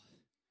saw.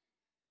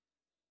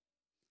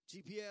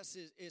 GPS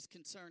is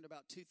concerned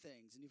about two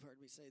things, and you've heard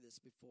me say this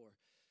before.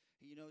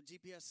 You know,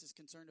 GPS is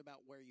concerned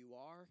about where you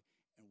are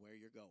and where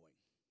you're going.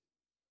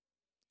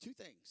 Two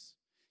things.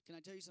 Can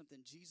I tell you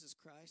something? Jesus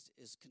Christ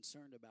is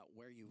concerned about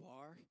where you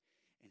are,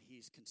 and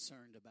he's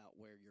concerned about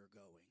where you're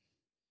going.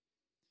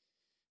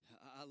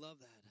 I love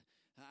that.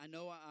 I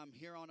know I'm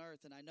here on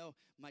earth, and I know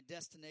my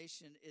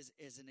destination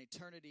is an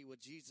eternity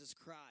with Jesus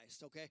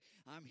Christ, okay?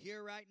 I'm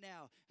here right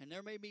now, and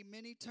there may be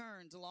many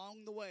turns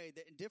along the way,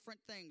 that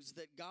different things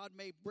that God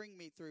may bring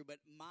me through,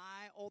 but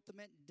my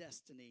ultimate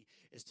destiny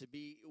is to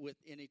be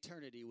in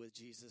eternity with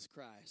Jesus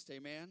Christ.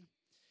 Amen?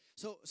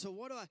 So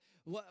what I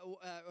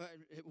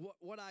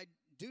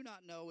do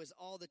not know is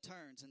all the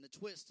turns and the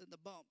twists and the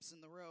bumps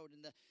in the road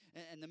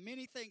and the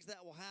many things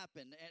that will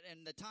happen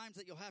and the times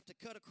that you'll have to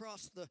cut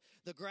across the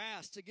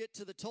grass to get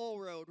to the toll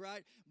road,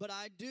 right? But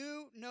I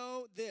do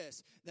know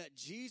this, that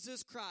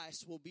Jesus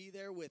Christ will be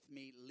there with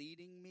me,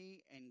 leading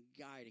me and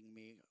guiding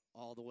me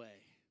all the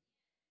way.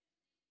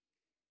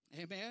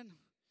 Amen?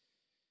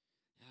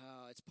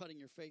 It's putting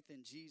your faith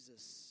in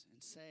Jesus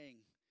and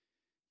saying,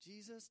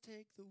 "Jesus,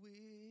 take the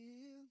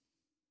wheel,"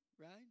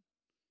 right?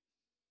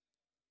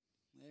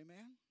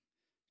 Amen.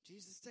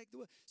 Jesus, take the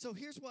wheel. So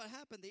here's what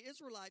happened. The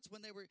Israelites,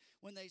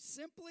 when they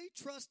simply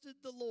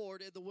trusted the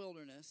Lord in the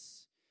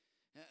wilderness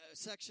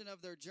section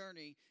of their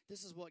journey,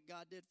 this is what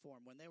God did for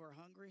them. When they were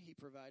hungry, he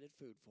provided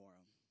food for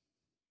them.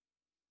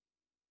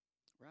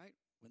 Right?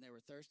 When they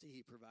were thirsty,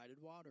 he provided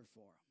water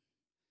for them.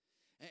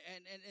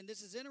 And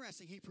this is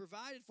interesting. He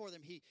provided for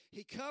them.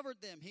 He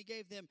covered them. He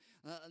gave them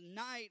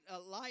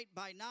light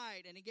by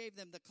night, and he gave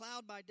them the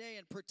cloud by day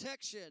and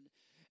protection.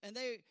 And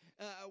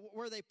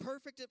were they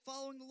perfect at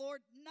following the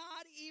Lord?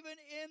 Not even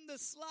in the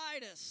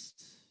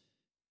slightest.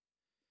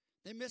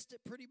 They missed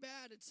it pretty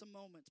bad in some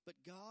moments.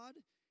 But God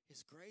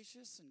is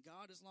gracious and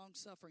God is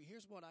long-suffering.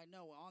 Here's what I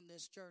know on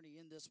this journey,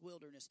 in this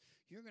wilderness.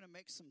 You're going to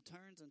make some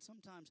turns, and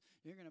sometimes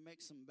you're going to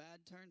make some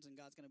bad turns, and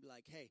God's going to be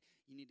like, "Hey,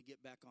 you need to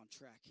get back on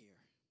track here.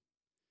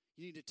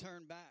 You need to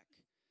turn back."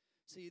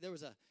 See, there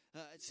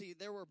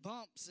were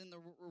bumps in the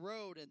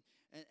road and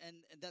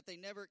that they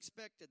never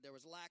expected. There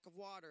was lack of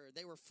water.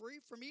 They were free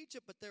from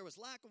Egypt, but there was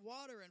lack of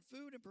water and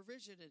food and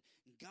provision, and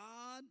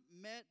God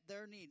met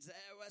their needs.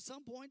 At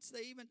some points,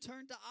 they even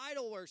turned to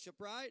idol worship,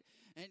 right?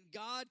 And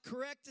God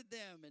corrected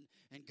them,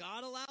 and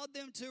God allowed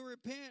them to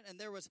repent. And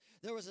there was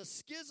a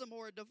schism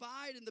or a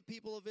divide in the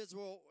people of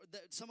Israel.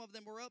 That some of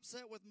them were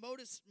upset with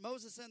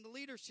Moses and the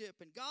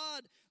leadership. And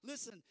God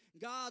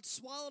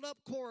swallowed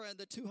up Korah and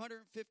the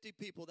 250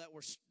 people that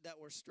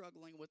were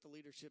struggling with the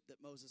leadership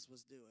that Moses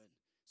was doing.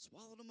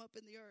 Swallowed them up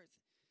in the earth.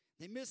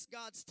 They missed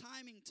God's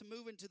timing to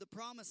move into the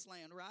promised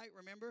land, right?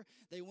 Remember?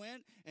 They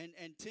went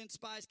and 10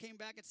 spies came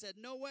back and said,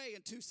 "No way."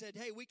 And 2 said,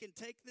 "Hey, we can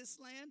take this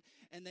land."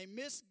 And they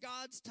missed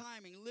God's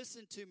timing.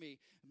 Listen to me.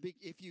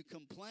 If you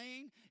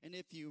complain and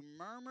if you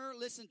murmur,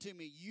 listen to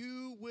me,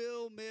 you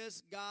will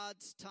miss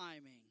God's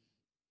timing.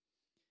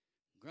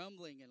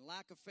 Grumbling and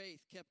lack of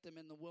faith kept them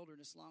in the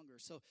wilderness longer.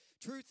 So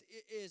truth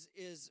is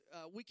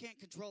we can't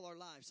control our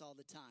lives all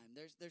the time.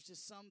 There's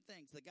just some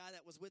things. The guy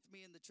that was with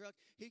me in the truck,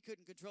 he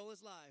couldn't control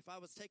his life. I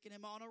was taking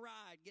him on a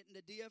ride, getting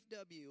to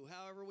DFW,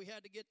 however we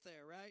had to get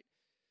there, right?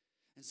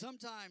 And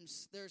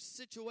sometimes there's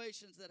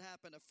situations that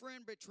happen. A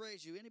friend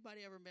betrays you.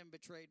 Anybody ever been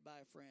betrayed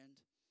by a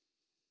friend?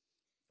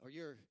 Or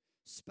your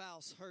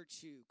spouse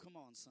hurts you? Come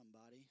on,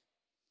 somebody.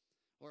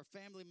 Or a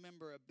family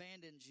member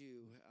abandons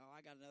you. Oh,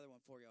 I got another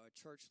one for you. Or a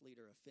church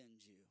leader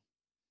offends you.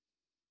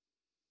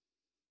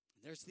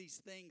 There's these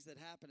things that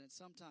happen, and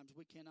sometimes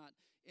we cannot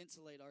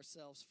insulate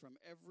ourselves from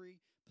every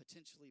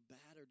potentially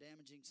bad or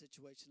damaging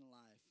situation in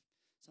life.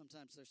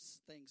 Sometimes there's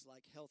things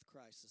like health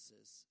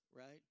crises,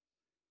 right?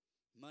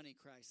 Money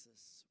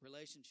crisis,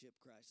 relationship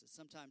crisis.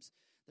 Sometimes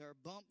there are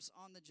bumps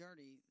on the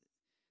journey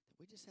that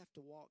we just have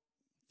to walk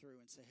through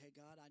and say, "Hey,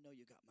 God, I know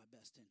you got my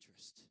best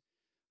interest.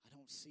 I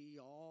don't see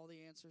all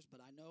the answers, but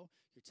I know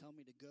you're telling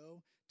me to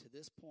go to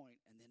this point,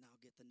 and then I'll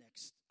get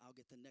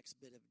the next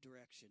bit of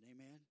direction."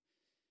 Amen.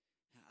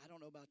 I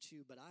don't know about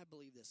you, but I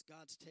believe this.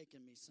 God's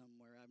taken me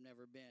somewhere I've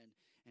never been,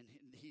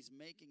 and he's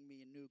making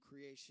me a new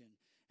creation.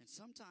 And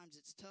sometimes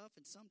it's tough,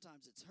 and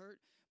sometimes it's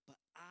hurt, but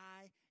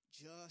I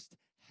just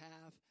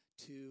have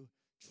to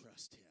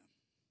trust him.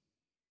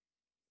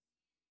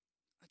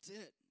 That's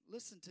it.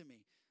 Listen to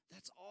me.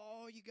 That's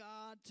all you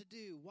got to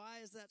do. Why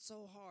is that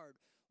so hard?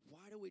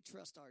 Why do we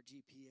trust our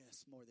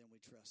GPS more than we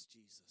trust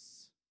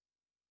Jesus?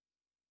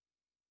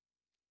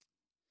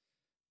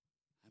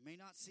 I may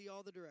not see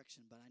all the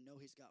direction, but I know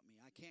he's got me.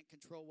 I can't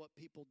control what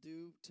people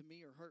do to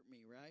me or hurt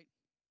me, right?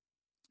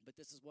 But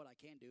this is what I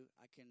can do.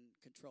 I can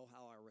control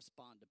how I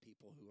respond to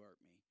people who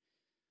hurt me.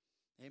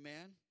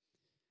 Amen?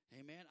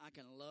 Amen. I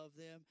can love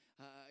them.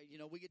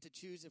 We get to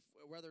choose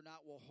whether or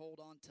not we'll hold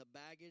on to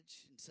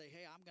baggage and say,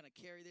 "Hey, I'm going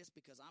to carry this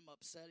because I'm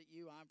upset at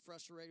you. I'm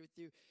frustrated with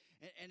you."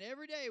 And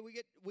every day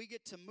we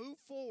get to move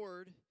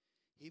forward,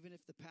 even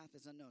if the path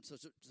is unknown.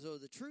 So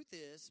the truth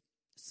is,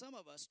 Some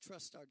of us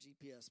trust our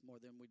GPS more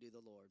than we do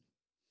the Lord.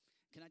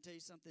 Can I tell you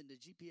something? The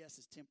GPS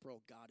is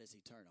temporal. God is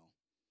eternal.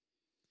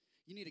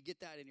 You need to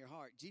get that in your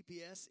heart.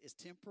 GPS is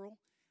temporal,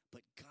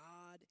 but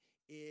God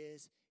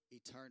is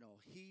eternal.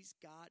 He's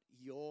got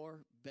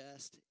your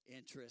best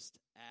interest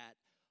at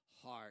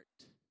heart.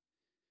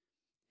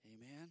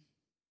 Amen.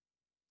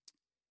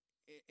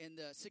 In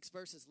the 6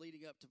 verses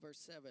leading up to verse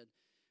 7,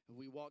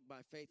 we walk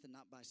by faith and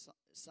not by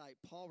sight.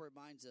 Paul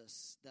reminds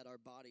us that our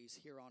bodies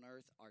here on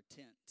earth are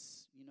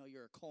tents. You know,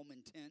 you're a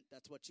Coleman tent.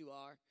 That's what you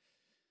are.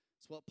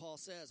 That's what Paul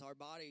says. Our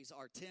bodies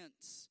are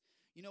tents.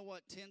 You know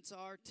what tents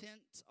are?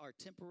 Tents are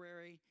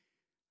temporary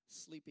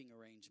sleeping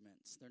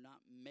arrangements. They're not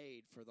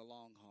made for the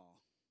long haul.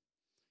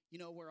 You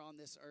know, we're on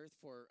this earth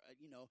for,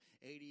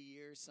 80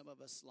 years, some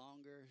of us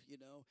longer,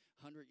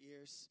 100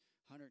 years,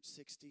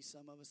 160,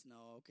 some of us.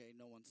 No, okay,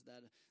 no one's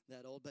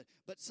that old.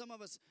 But some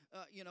of us,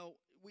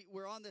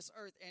 we're on this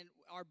earth, and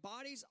our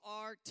bodies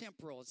are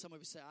temporal. And some of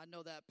you say, I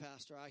know that,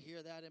 Pastor. I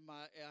hear that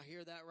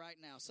right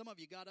now. Some of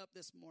you got up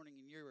this morning,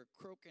 and you were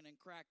croaking and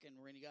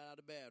cracking when you got out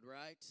of bed,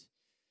 right?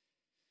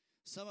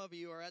 Some of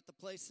you are at the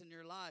place in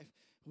your life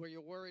where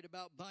you're worried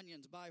about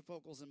bunions,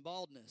 bifocals, and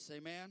baldness.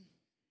 Amen?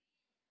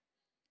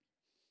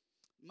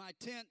 My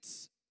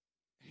tent's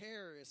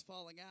hair is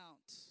falling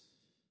out,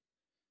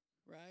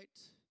 right?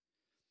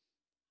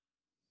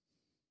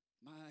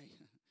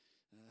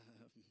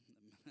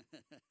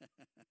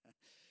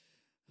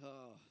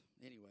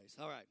 Anyways,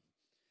 all right.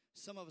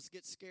 Some of us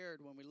get scared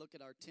when we look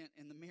at our tent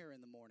in the mirror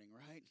in the morning,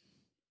 right?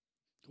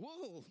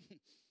 Whoa,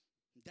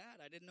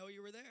 Dad, I didn't know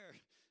you were there.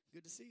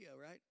 Good to see you,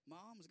 right?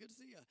 Mom, it's good to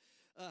see you.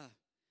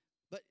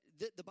 But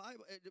the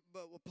Bible,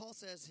 but what Paul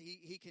says,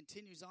 he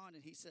continues on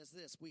and he says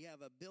this: we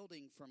have a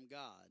building from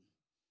God.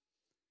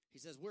 He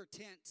says we're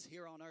tents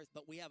here on earth,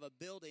 but we have a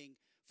building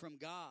from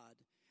God,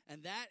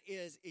 and that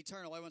is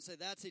eternal. Everyone say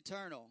that's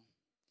eternal,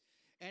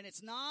 and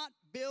it's not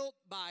built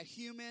by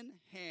human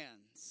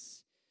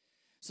hands.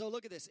 So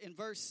look at this in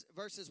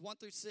verses 1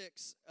 through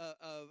 6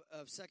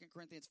 of 2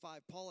 Corinthians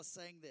 5. Paul is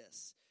saying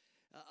this.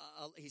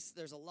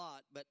 There's a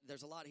lot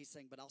he's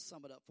saying, but I'll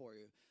sum it up for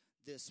you.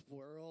 This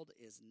world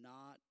is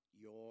not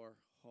your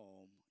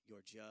home.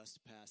 You're just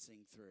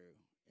passing through.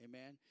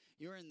 Amen?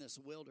 You're in this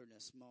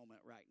wilderness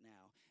moment right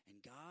now,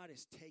 and God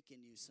is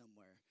taking you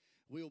somewhere.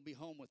 We will be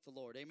home with the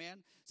Lord.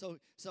 Amen? So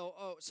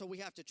we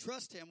have to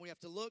trust Him. We have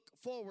to look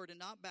forward and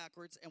not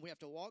backwards, and we have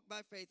to walk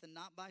by faith and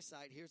not by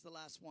sight. Here's the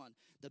last one.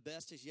 The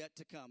best is yet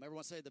to come.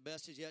 Everyone say the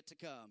best is yet to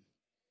come.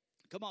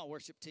 Come on,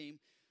 worship team.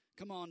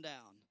 Come on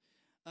down.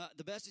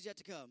 The best is yet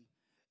to come.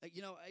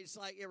 It's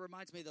like, it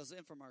reminds me of those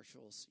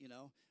infomercials,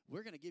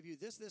 We're going to give you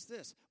this.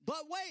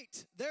 But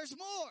wait, there's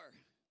more,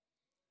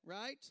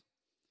 right?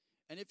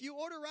 And if you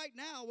order right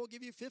now, we'll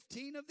give you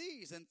 15 of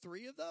these and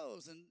 3 of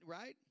those, and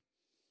right?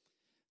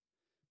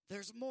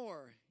 There's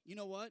more. You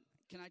know what?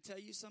 Can I tell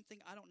you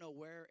something? I don't know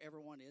where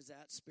everyone is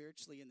at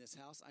spiritually in this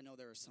house. I know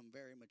there are some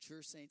very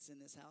mature saints in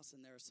this house,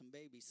 and there are some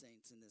baby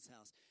saints in this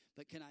house.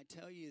 But can I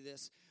tell you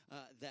this,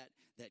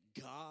 that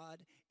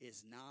God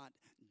is not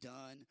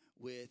done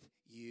with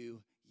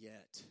you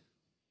yet.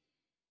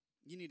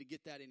 You need to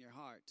get that in your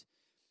heart.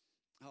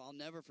 I'll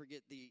never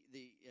forget the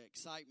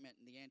excitement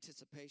and the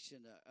anticipation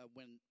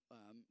when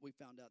we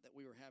found out that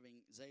we were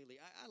having Zaylee.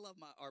 I love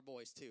our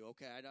boys too,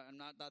 okay? I'm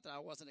not that I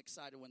wasn't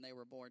excited when they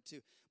were born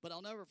too. But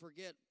I'll never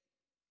forget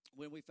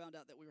when we found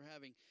out that we were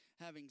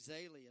having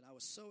Zaylee, and I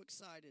was so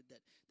excited that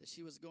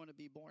she was going to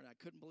be born. I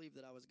couldn't believe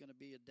that I was going to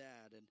be a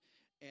dad.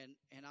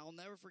 And I'll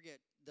never forget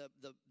the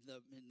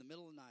in the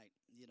middle of the night,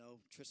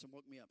 Tristan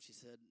woke me up. She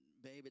said,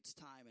 "Babe, it's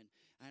time."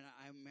 And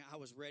I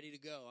was ready to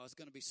go. I was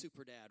going to be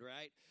super dad,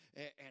 right?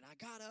 And I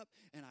got up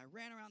and I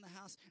ran around the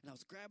house and I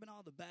was grabbing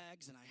all the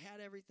bags and I had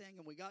everything.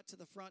 And we got to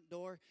the front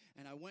door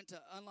and I went to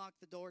unlock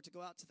the door to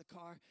go out to the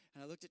car.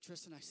 And I looked at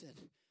Tristan and I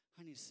said,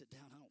 "I need to sit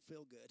down. I don't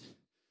feel good."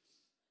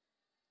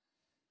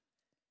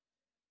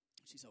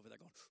 She's over there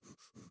going,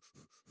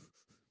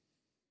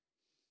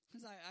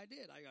 because I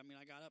did. I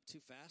got up too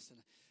fast,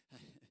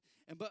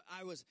 but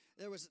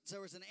there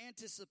was an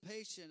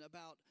anticipation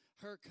about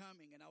her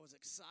coming, and I was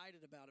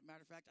excited about it.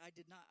 Matter of fact, I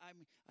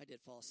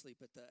did fall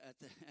asleep at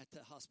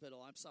the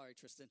hospital. I'm sorry,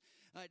 Tristan.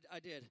 I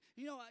did.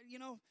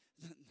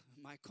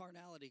 My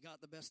carnality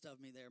got the best of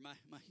me there.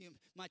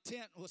 My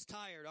tent was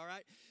tired. All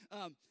right,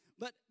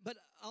 but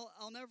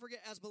I'll never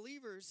forget. As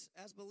believers,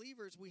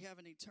 we have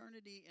an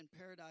eternity in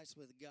paradise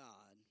with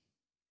God,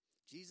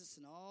 Jesus,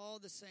 and all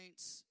the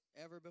saints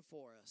ever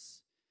before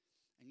us.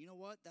 And you know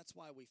what? That's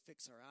why we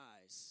fix our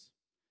eyes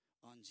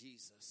on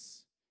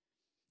Jesus.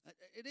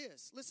 It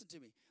is. Listen to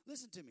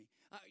me.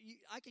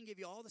 I can give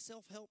you all the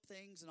self-help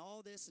things and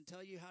all this and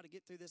tell you how to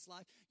get through this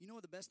life. You know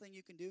what the best thing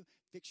you can do?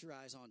 Fix your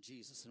eyes on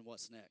Jesus and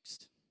what's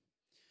next.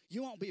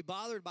 You won't be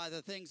bothered by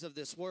the things of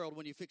this world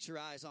when you fix your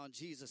eyes on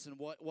Jesus and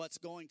what's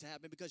going to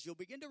happen, because you'll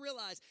begin to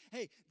realize,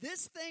 hey,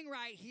 this thing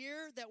right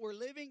here that we're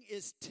living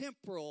is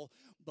temporal,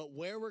 but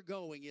where we're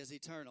going is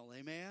eternal.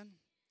 Amen?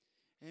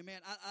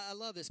 Amen. I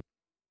love this.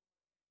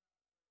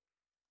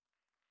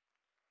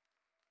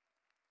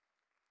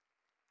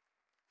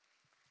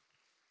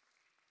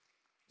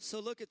 So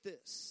look at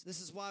this.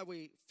 This is why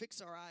we fix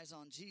our eyes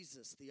on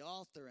Jesus, the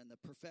author and the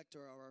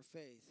perfecter of our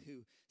faith,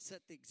 who set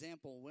the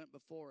example, went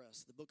before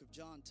us. The book of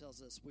John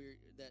tells us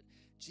that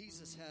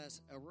Jesus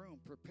has a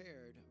room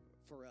prepared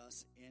for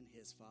us in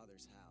his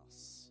Father's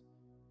house.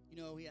 You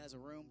know, he has a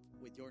room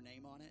with your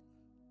name on it.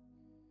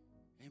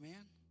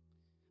 Amen.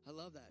 I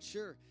love that.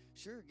 Sure,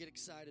 get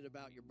excited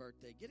about your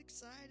birthday. Get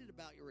excited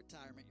about your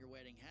retirement, your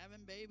wedding,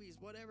 having babies,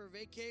 whatever,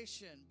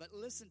 vacation. But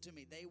listen to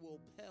me, they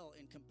will pale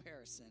in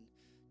comparison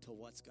to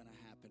what's going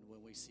to happen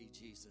when we see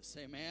Jesus.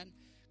 Amen?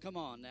 Come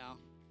on now.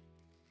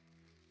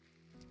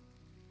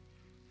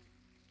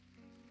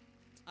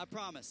 I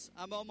promise,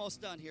 I'm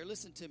almost done here.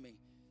 Listen to me.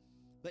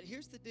 But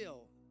here's the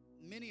deal.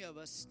 Many of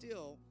us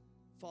still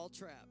fall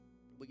trap.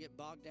 We get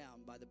bogged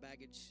down by the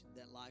baggage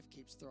that life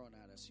keeps throwing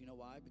at us. You know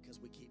why?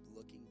 Because we keep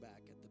looking back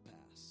at the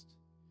past.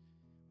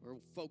 We're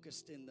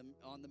focused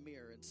on the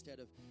mirror instead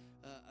of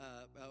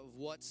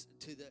what's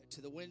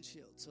to the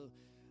windshield. So,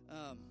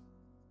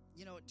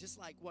 you know, just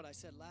like what I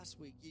said last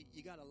week,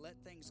 you got to let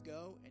things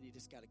go, and you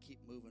just got to keep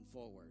moving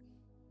forward.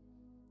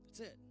 That's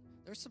it.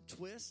 There's some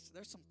twists.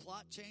 There's some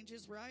plot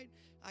changes, right?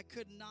 I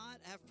could not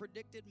have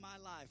predicted my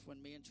life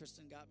when me and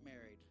Tristan got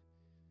married,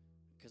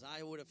 because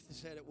I would have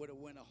said it would have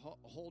went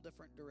a whole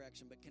different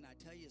direction. But can I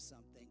tell you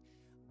something?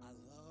 I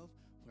love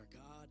where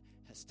God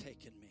has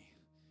taken me.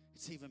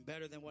 It's even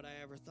better than what I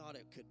ever thought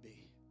it could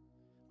be.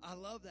 I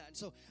love that. And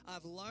so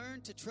I've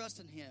learned to trust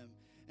in him.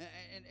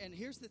 And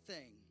here's the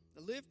thing.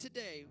 Live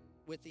today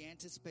with the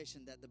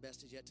anticipation that the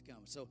best is yet to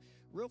come. So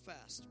real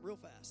fast.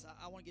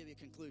 I want to give you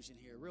a conclusion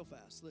here real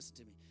fast. Listen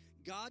to me.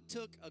 God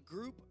took a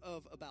group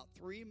of about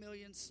 3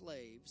 million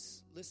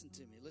slaves. Listen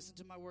to me. Listen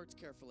to my words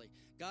carefully.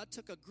 God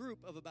took a group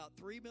of about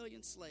 3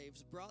 million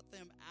slaves, brought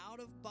them out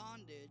of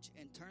bondage,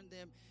 and turned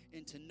them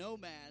into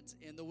nomads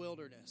in the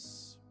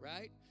wilderness,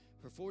 right?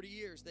 For 40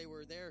 years they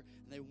were there,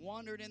 and they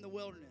wandered in the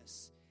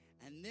wilderness.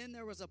 And then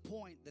there was a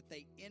point that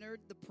they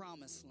entered the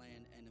promised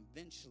land and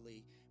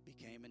eventually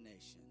became a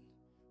nation.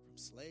 From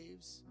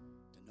slaves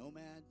to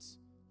nomads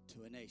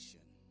to a nation.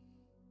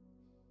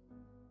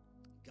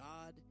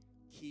 God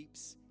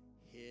keeps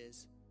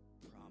his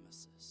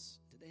promises.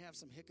 Did they have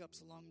some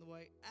hiccups along the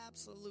way?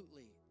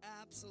 Absolutely.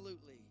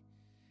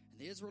 And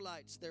the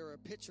Israelites, they're a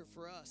picture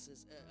for us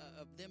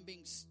of them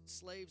being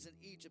slaves in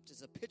Egypt,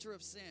 is a picture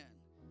of sin.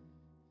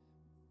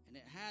 And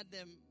it had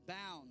them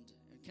bound.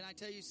 And can I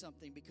tell you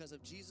something? Because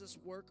of Jesus'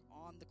 work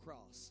on the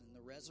cross and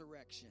the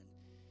resurrection,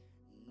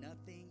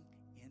 nothing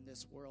in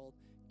this world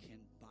can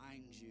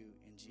bind you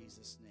in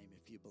Jesus' name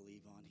if you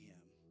believe on him.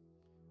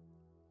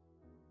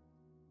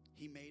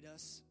 He made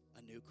us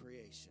a new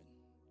creation.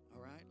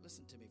 All right?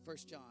 Listen to me. 1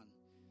 John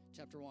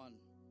chapter 1,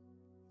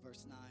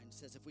 verse 9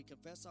 says, if we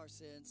confess our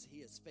sins, he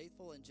is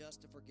faithful and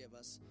just to forgive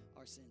us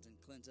our sins and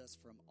cleanse us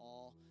from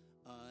all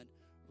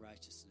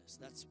unrighteousness.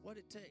 That's what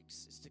it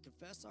takes, is to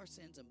confess our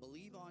sins and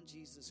believe on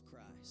Jesus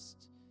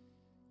Christ.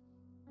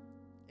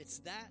 It's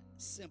that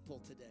simple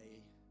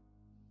today.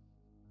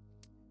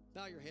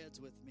 Bow your heads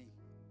with me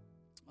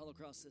all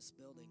across this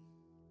building.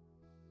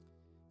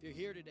 If you're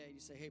here today and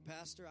you say, hey,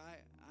 Pastor,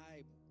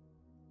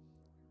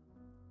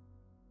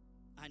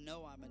 I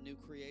know I'm a new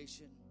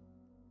creation.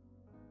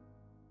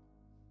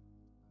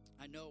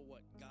 I know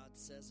what God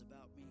says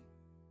about me.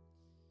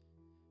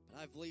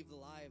 But I've believed the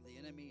lie of the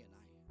enemy, and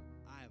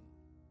I have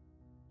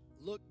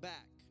looked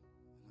back,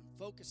 and I'm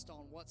focused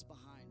on what's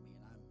behind me,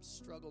 and I'm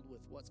struggled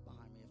with what's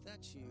behind me. If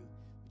that's you,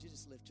 would you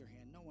just lift your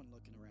hand? No one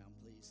looking around,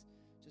 please.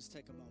 Just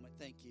take a moment.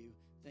 Thank you.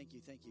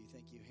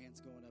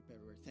 Hands going up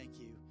everywhere. Thank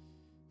you.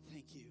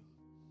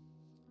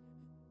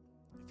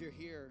 If you're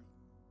here,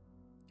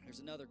 there's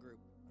another group.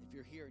 If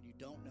you're here and you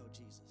don't know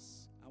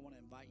Jesus, I want to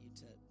invite you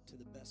to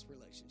the best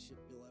relationship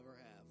you'll ever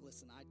have.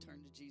 Listen, I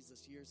turned to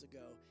Jesus years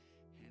ago,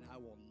 and I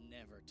will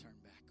never turn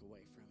back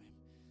away from him.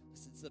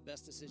 Listen, it's the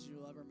best decision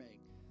you'll ever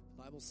make.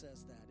 The Bible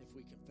says that if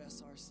we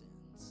confess our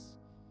sins,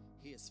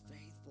 he is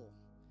faithful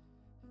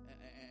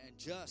and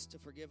just to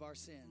forgive our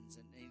sins,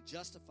 and he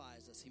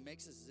justifies us. He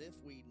makes us as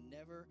if we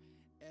never,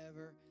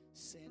 ever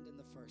sinned in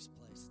the first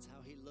place. It's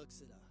how he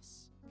looks at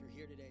us. If you're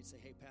here today and say,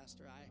 hey,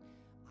 Pastor,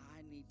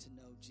 I need to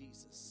know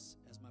Jesus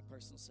as my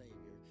personal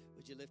Savior,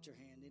 would you lift your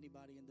hand?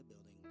 Anybody in the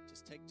building?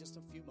 Just take just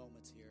a few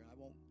moments here. I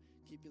won't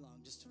keep you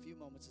long. Just a few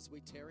moments as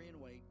we tarry and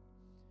wait.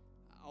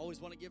 I always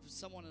want to give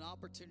someone an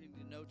opportunity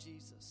to know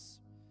Jesus.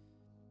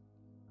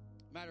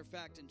 Matter of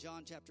fact, in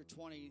John chapter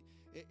 20,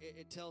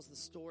 it tells the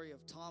story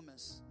of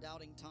Thomas,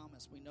 doubting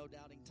Thomas. We know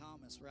doubting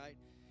Thomas, right?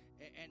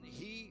 And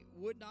he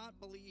would not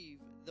believe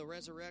the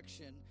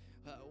resurrection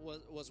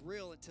was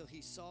real until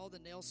he saw the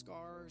nail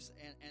scars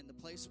and the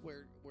place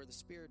where the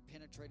Spirit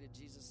penetrated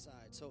Jesus'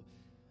 side. So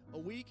a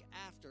week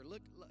after,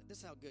 look, this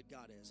is how good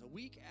God is. A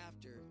week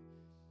after,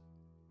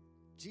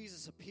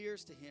 Jesus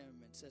appears to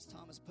him and says,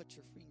 Thomas, put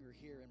your finger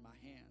here in my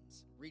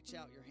hands. Reach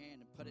out your hand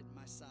and put it in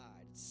my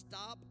side.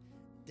 Stop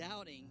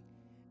doubting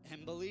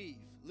and believe.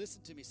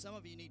 Listen to me. Some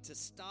of you need to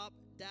stop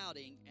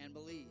doubting and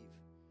believe.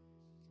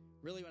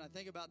 Really, when I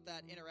think about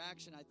that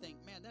interaction, I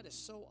think, man, that is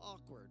so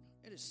awkward.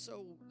 That is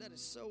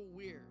so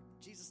weird.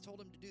 Jesus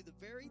told him to do the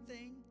very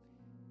thing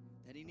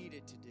that he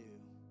needed to do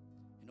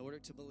in order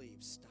to believe.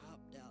 Stop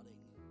doubting.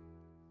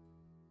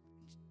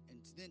 And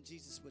then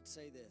Jesus would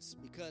say this,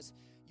 because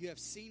you have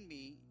seen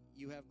me,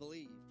 you have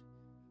believed.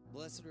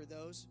 Blessed are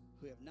those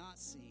who have not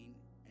seen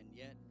and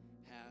yet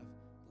have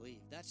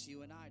believed. That's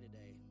you and I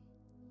today.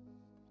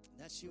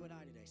 That's you and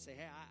I today. Say,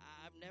 hey,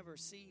 I've never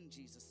seen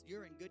Jesus.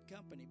 You're in good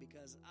company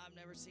because I've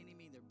never seen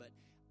him either. But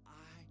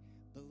I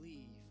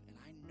believe and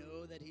I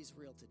know that he's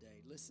real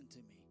today. Listen to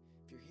me.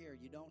 If you're here,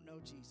 you don't know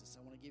Jesus,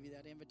 I want to give you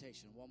that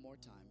invitation one more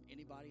time.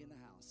 Anybody in the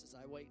house, as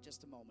I wait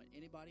just a moment,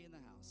 anybody in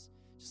the house,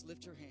 just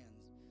lift your hand.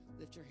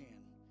 Lift your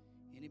hand.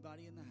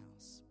 Anybody in the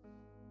house?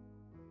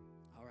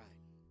 All right.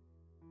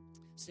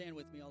 Stand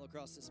with me all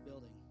across this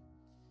building.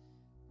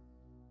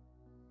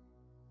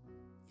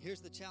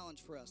 Here's the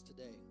challenge for us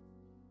today.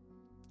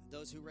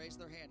 Those who raise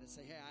their hand and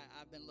say, hey,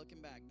 I've been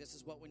looking back. This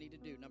is what we need to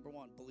do. Number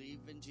one, believe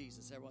in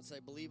Jesus. Everyone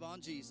say, believe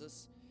on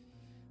Jesus.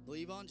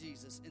 Believe on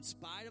Jesus. In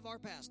spite of our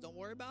past. Don't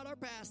worry about our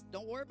past.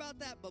 Don't worry about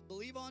that, but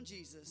believe on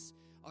Jesus.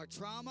 Our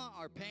trauma,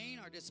 our pain,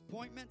 our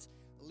disappointments,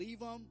 leave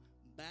them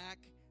back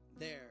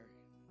there.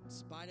 In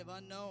spite of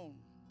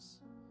unknowns.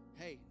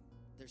 Hey,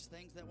 there's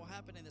things that will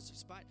happen in this.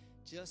 Despite,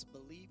 just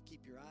believe,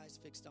 keep your eyes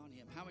fixed on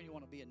him. How many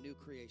want to be a new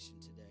creation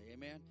today?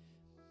 Amen.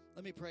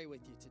 Let me pray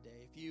with you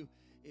today.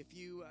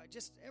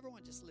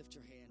 Everyone just lift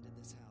your hand in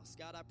this house.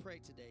 God, I pray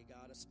today,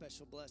 God, a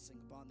special blessing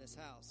upon this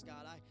house.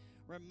 God, I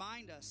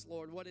remind us,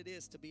 Lord, what it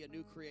is to be a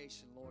new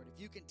creation, Lord. If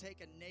you can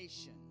take a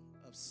nation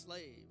of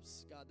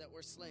slaves, God, that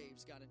were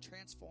slaves, God, and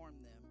transform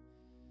them,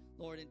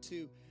 Lord,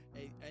 into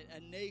a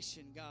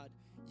nation, God,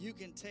 you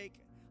can take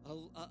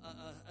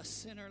a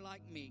sinner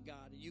like me,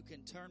 God, and you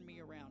can turn me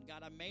around.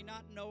 God, I may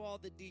not know all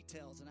the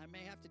details, and I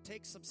may have to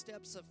take some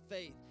steps of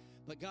faith,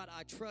 but God,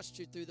 I trust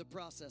you through the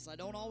process. I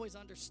don't always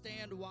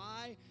understand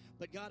why,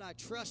 but God, I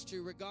trust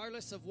you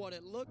regardless of what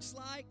it looks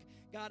like.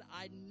 God,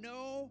 I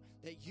know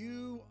that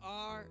you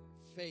are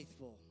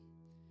faithful.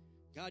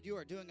 God, you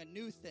are doing a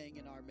new thing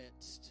in our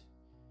midst.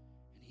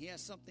 And he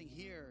has something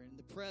here in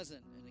the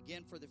present and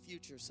again for the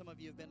future. Some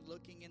of you have been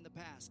looking in the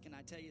past. Can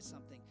I tell you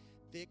something?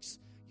 Fix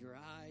your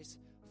eyes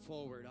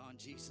forward on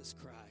Jesus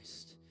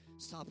Christ.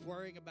 Stop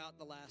worrying about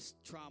the last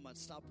trauma.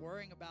 Stop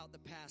worrying about the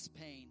past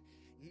pain.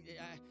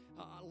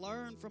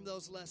 Learn from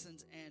those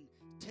lessons and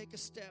take a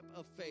step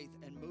of faith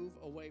and move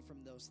away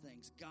from those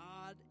things.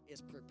 God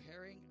is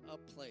preparing a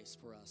place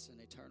for us, an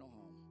eternal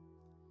home.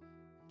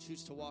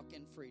 Choose to walk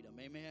in freedom.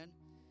 Amen.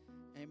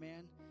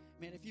 Amen.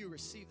 Man, if you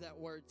receive that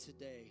word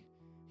today,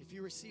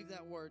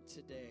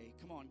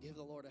 come on, give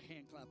the Lord a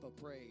hand clap of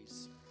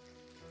praise.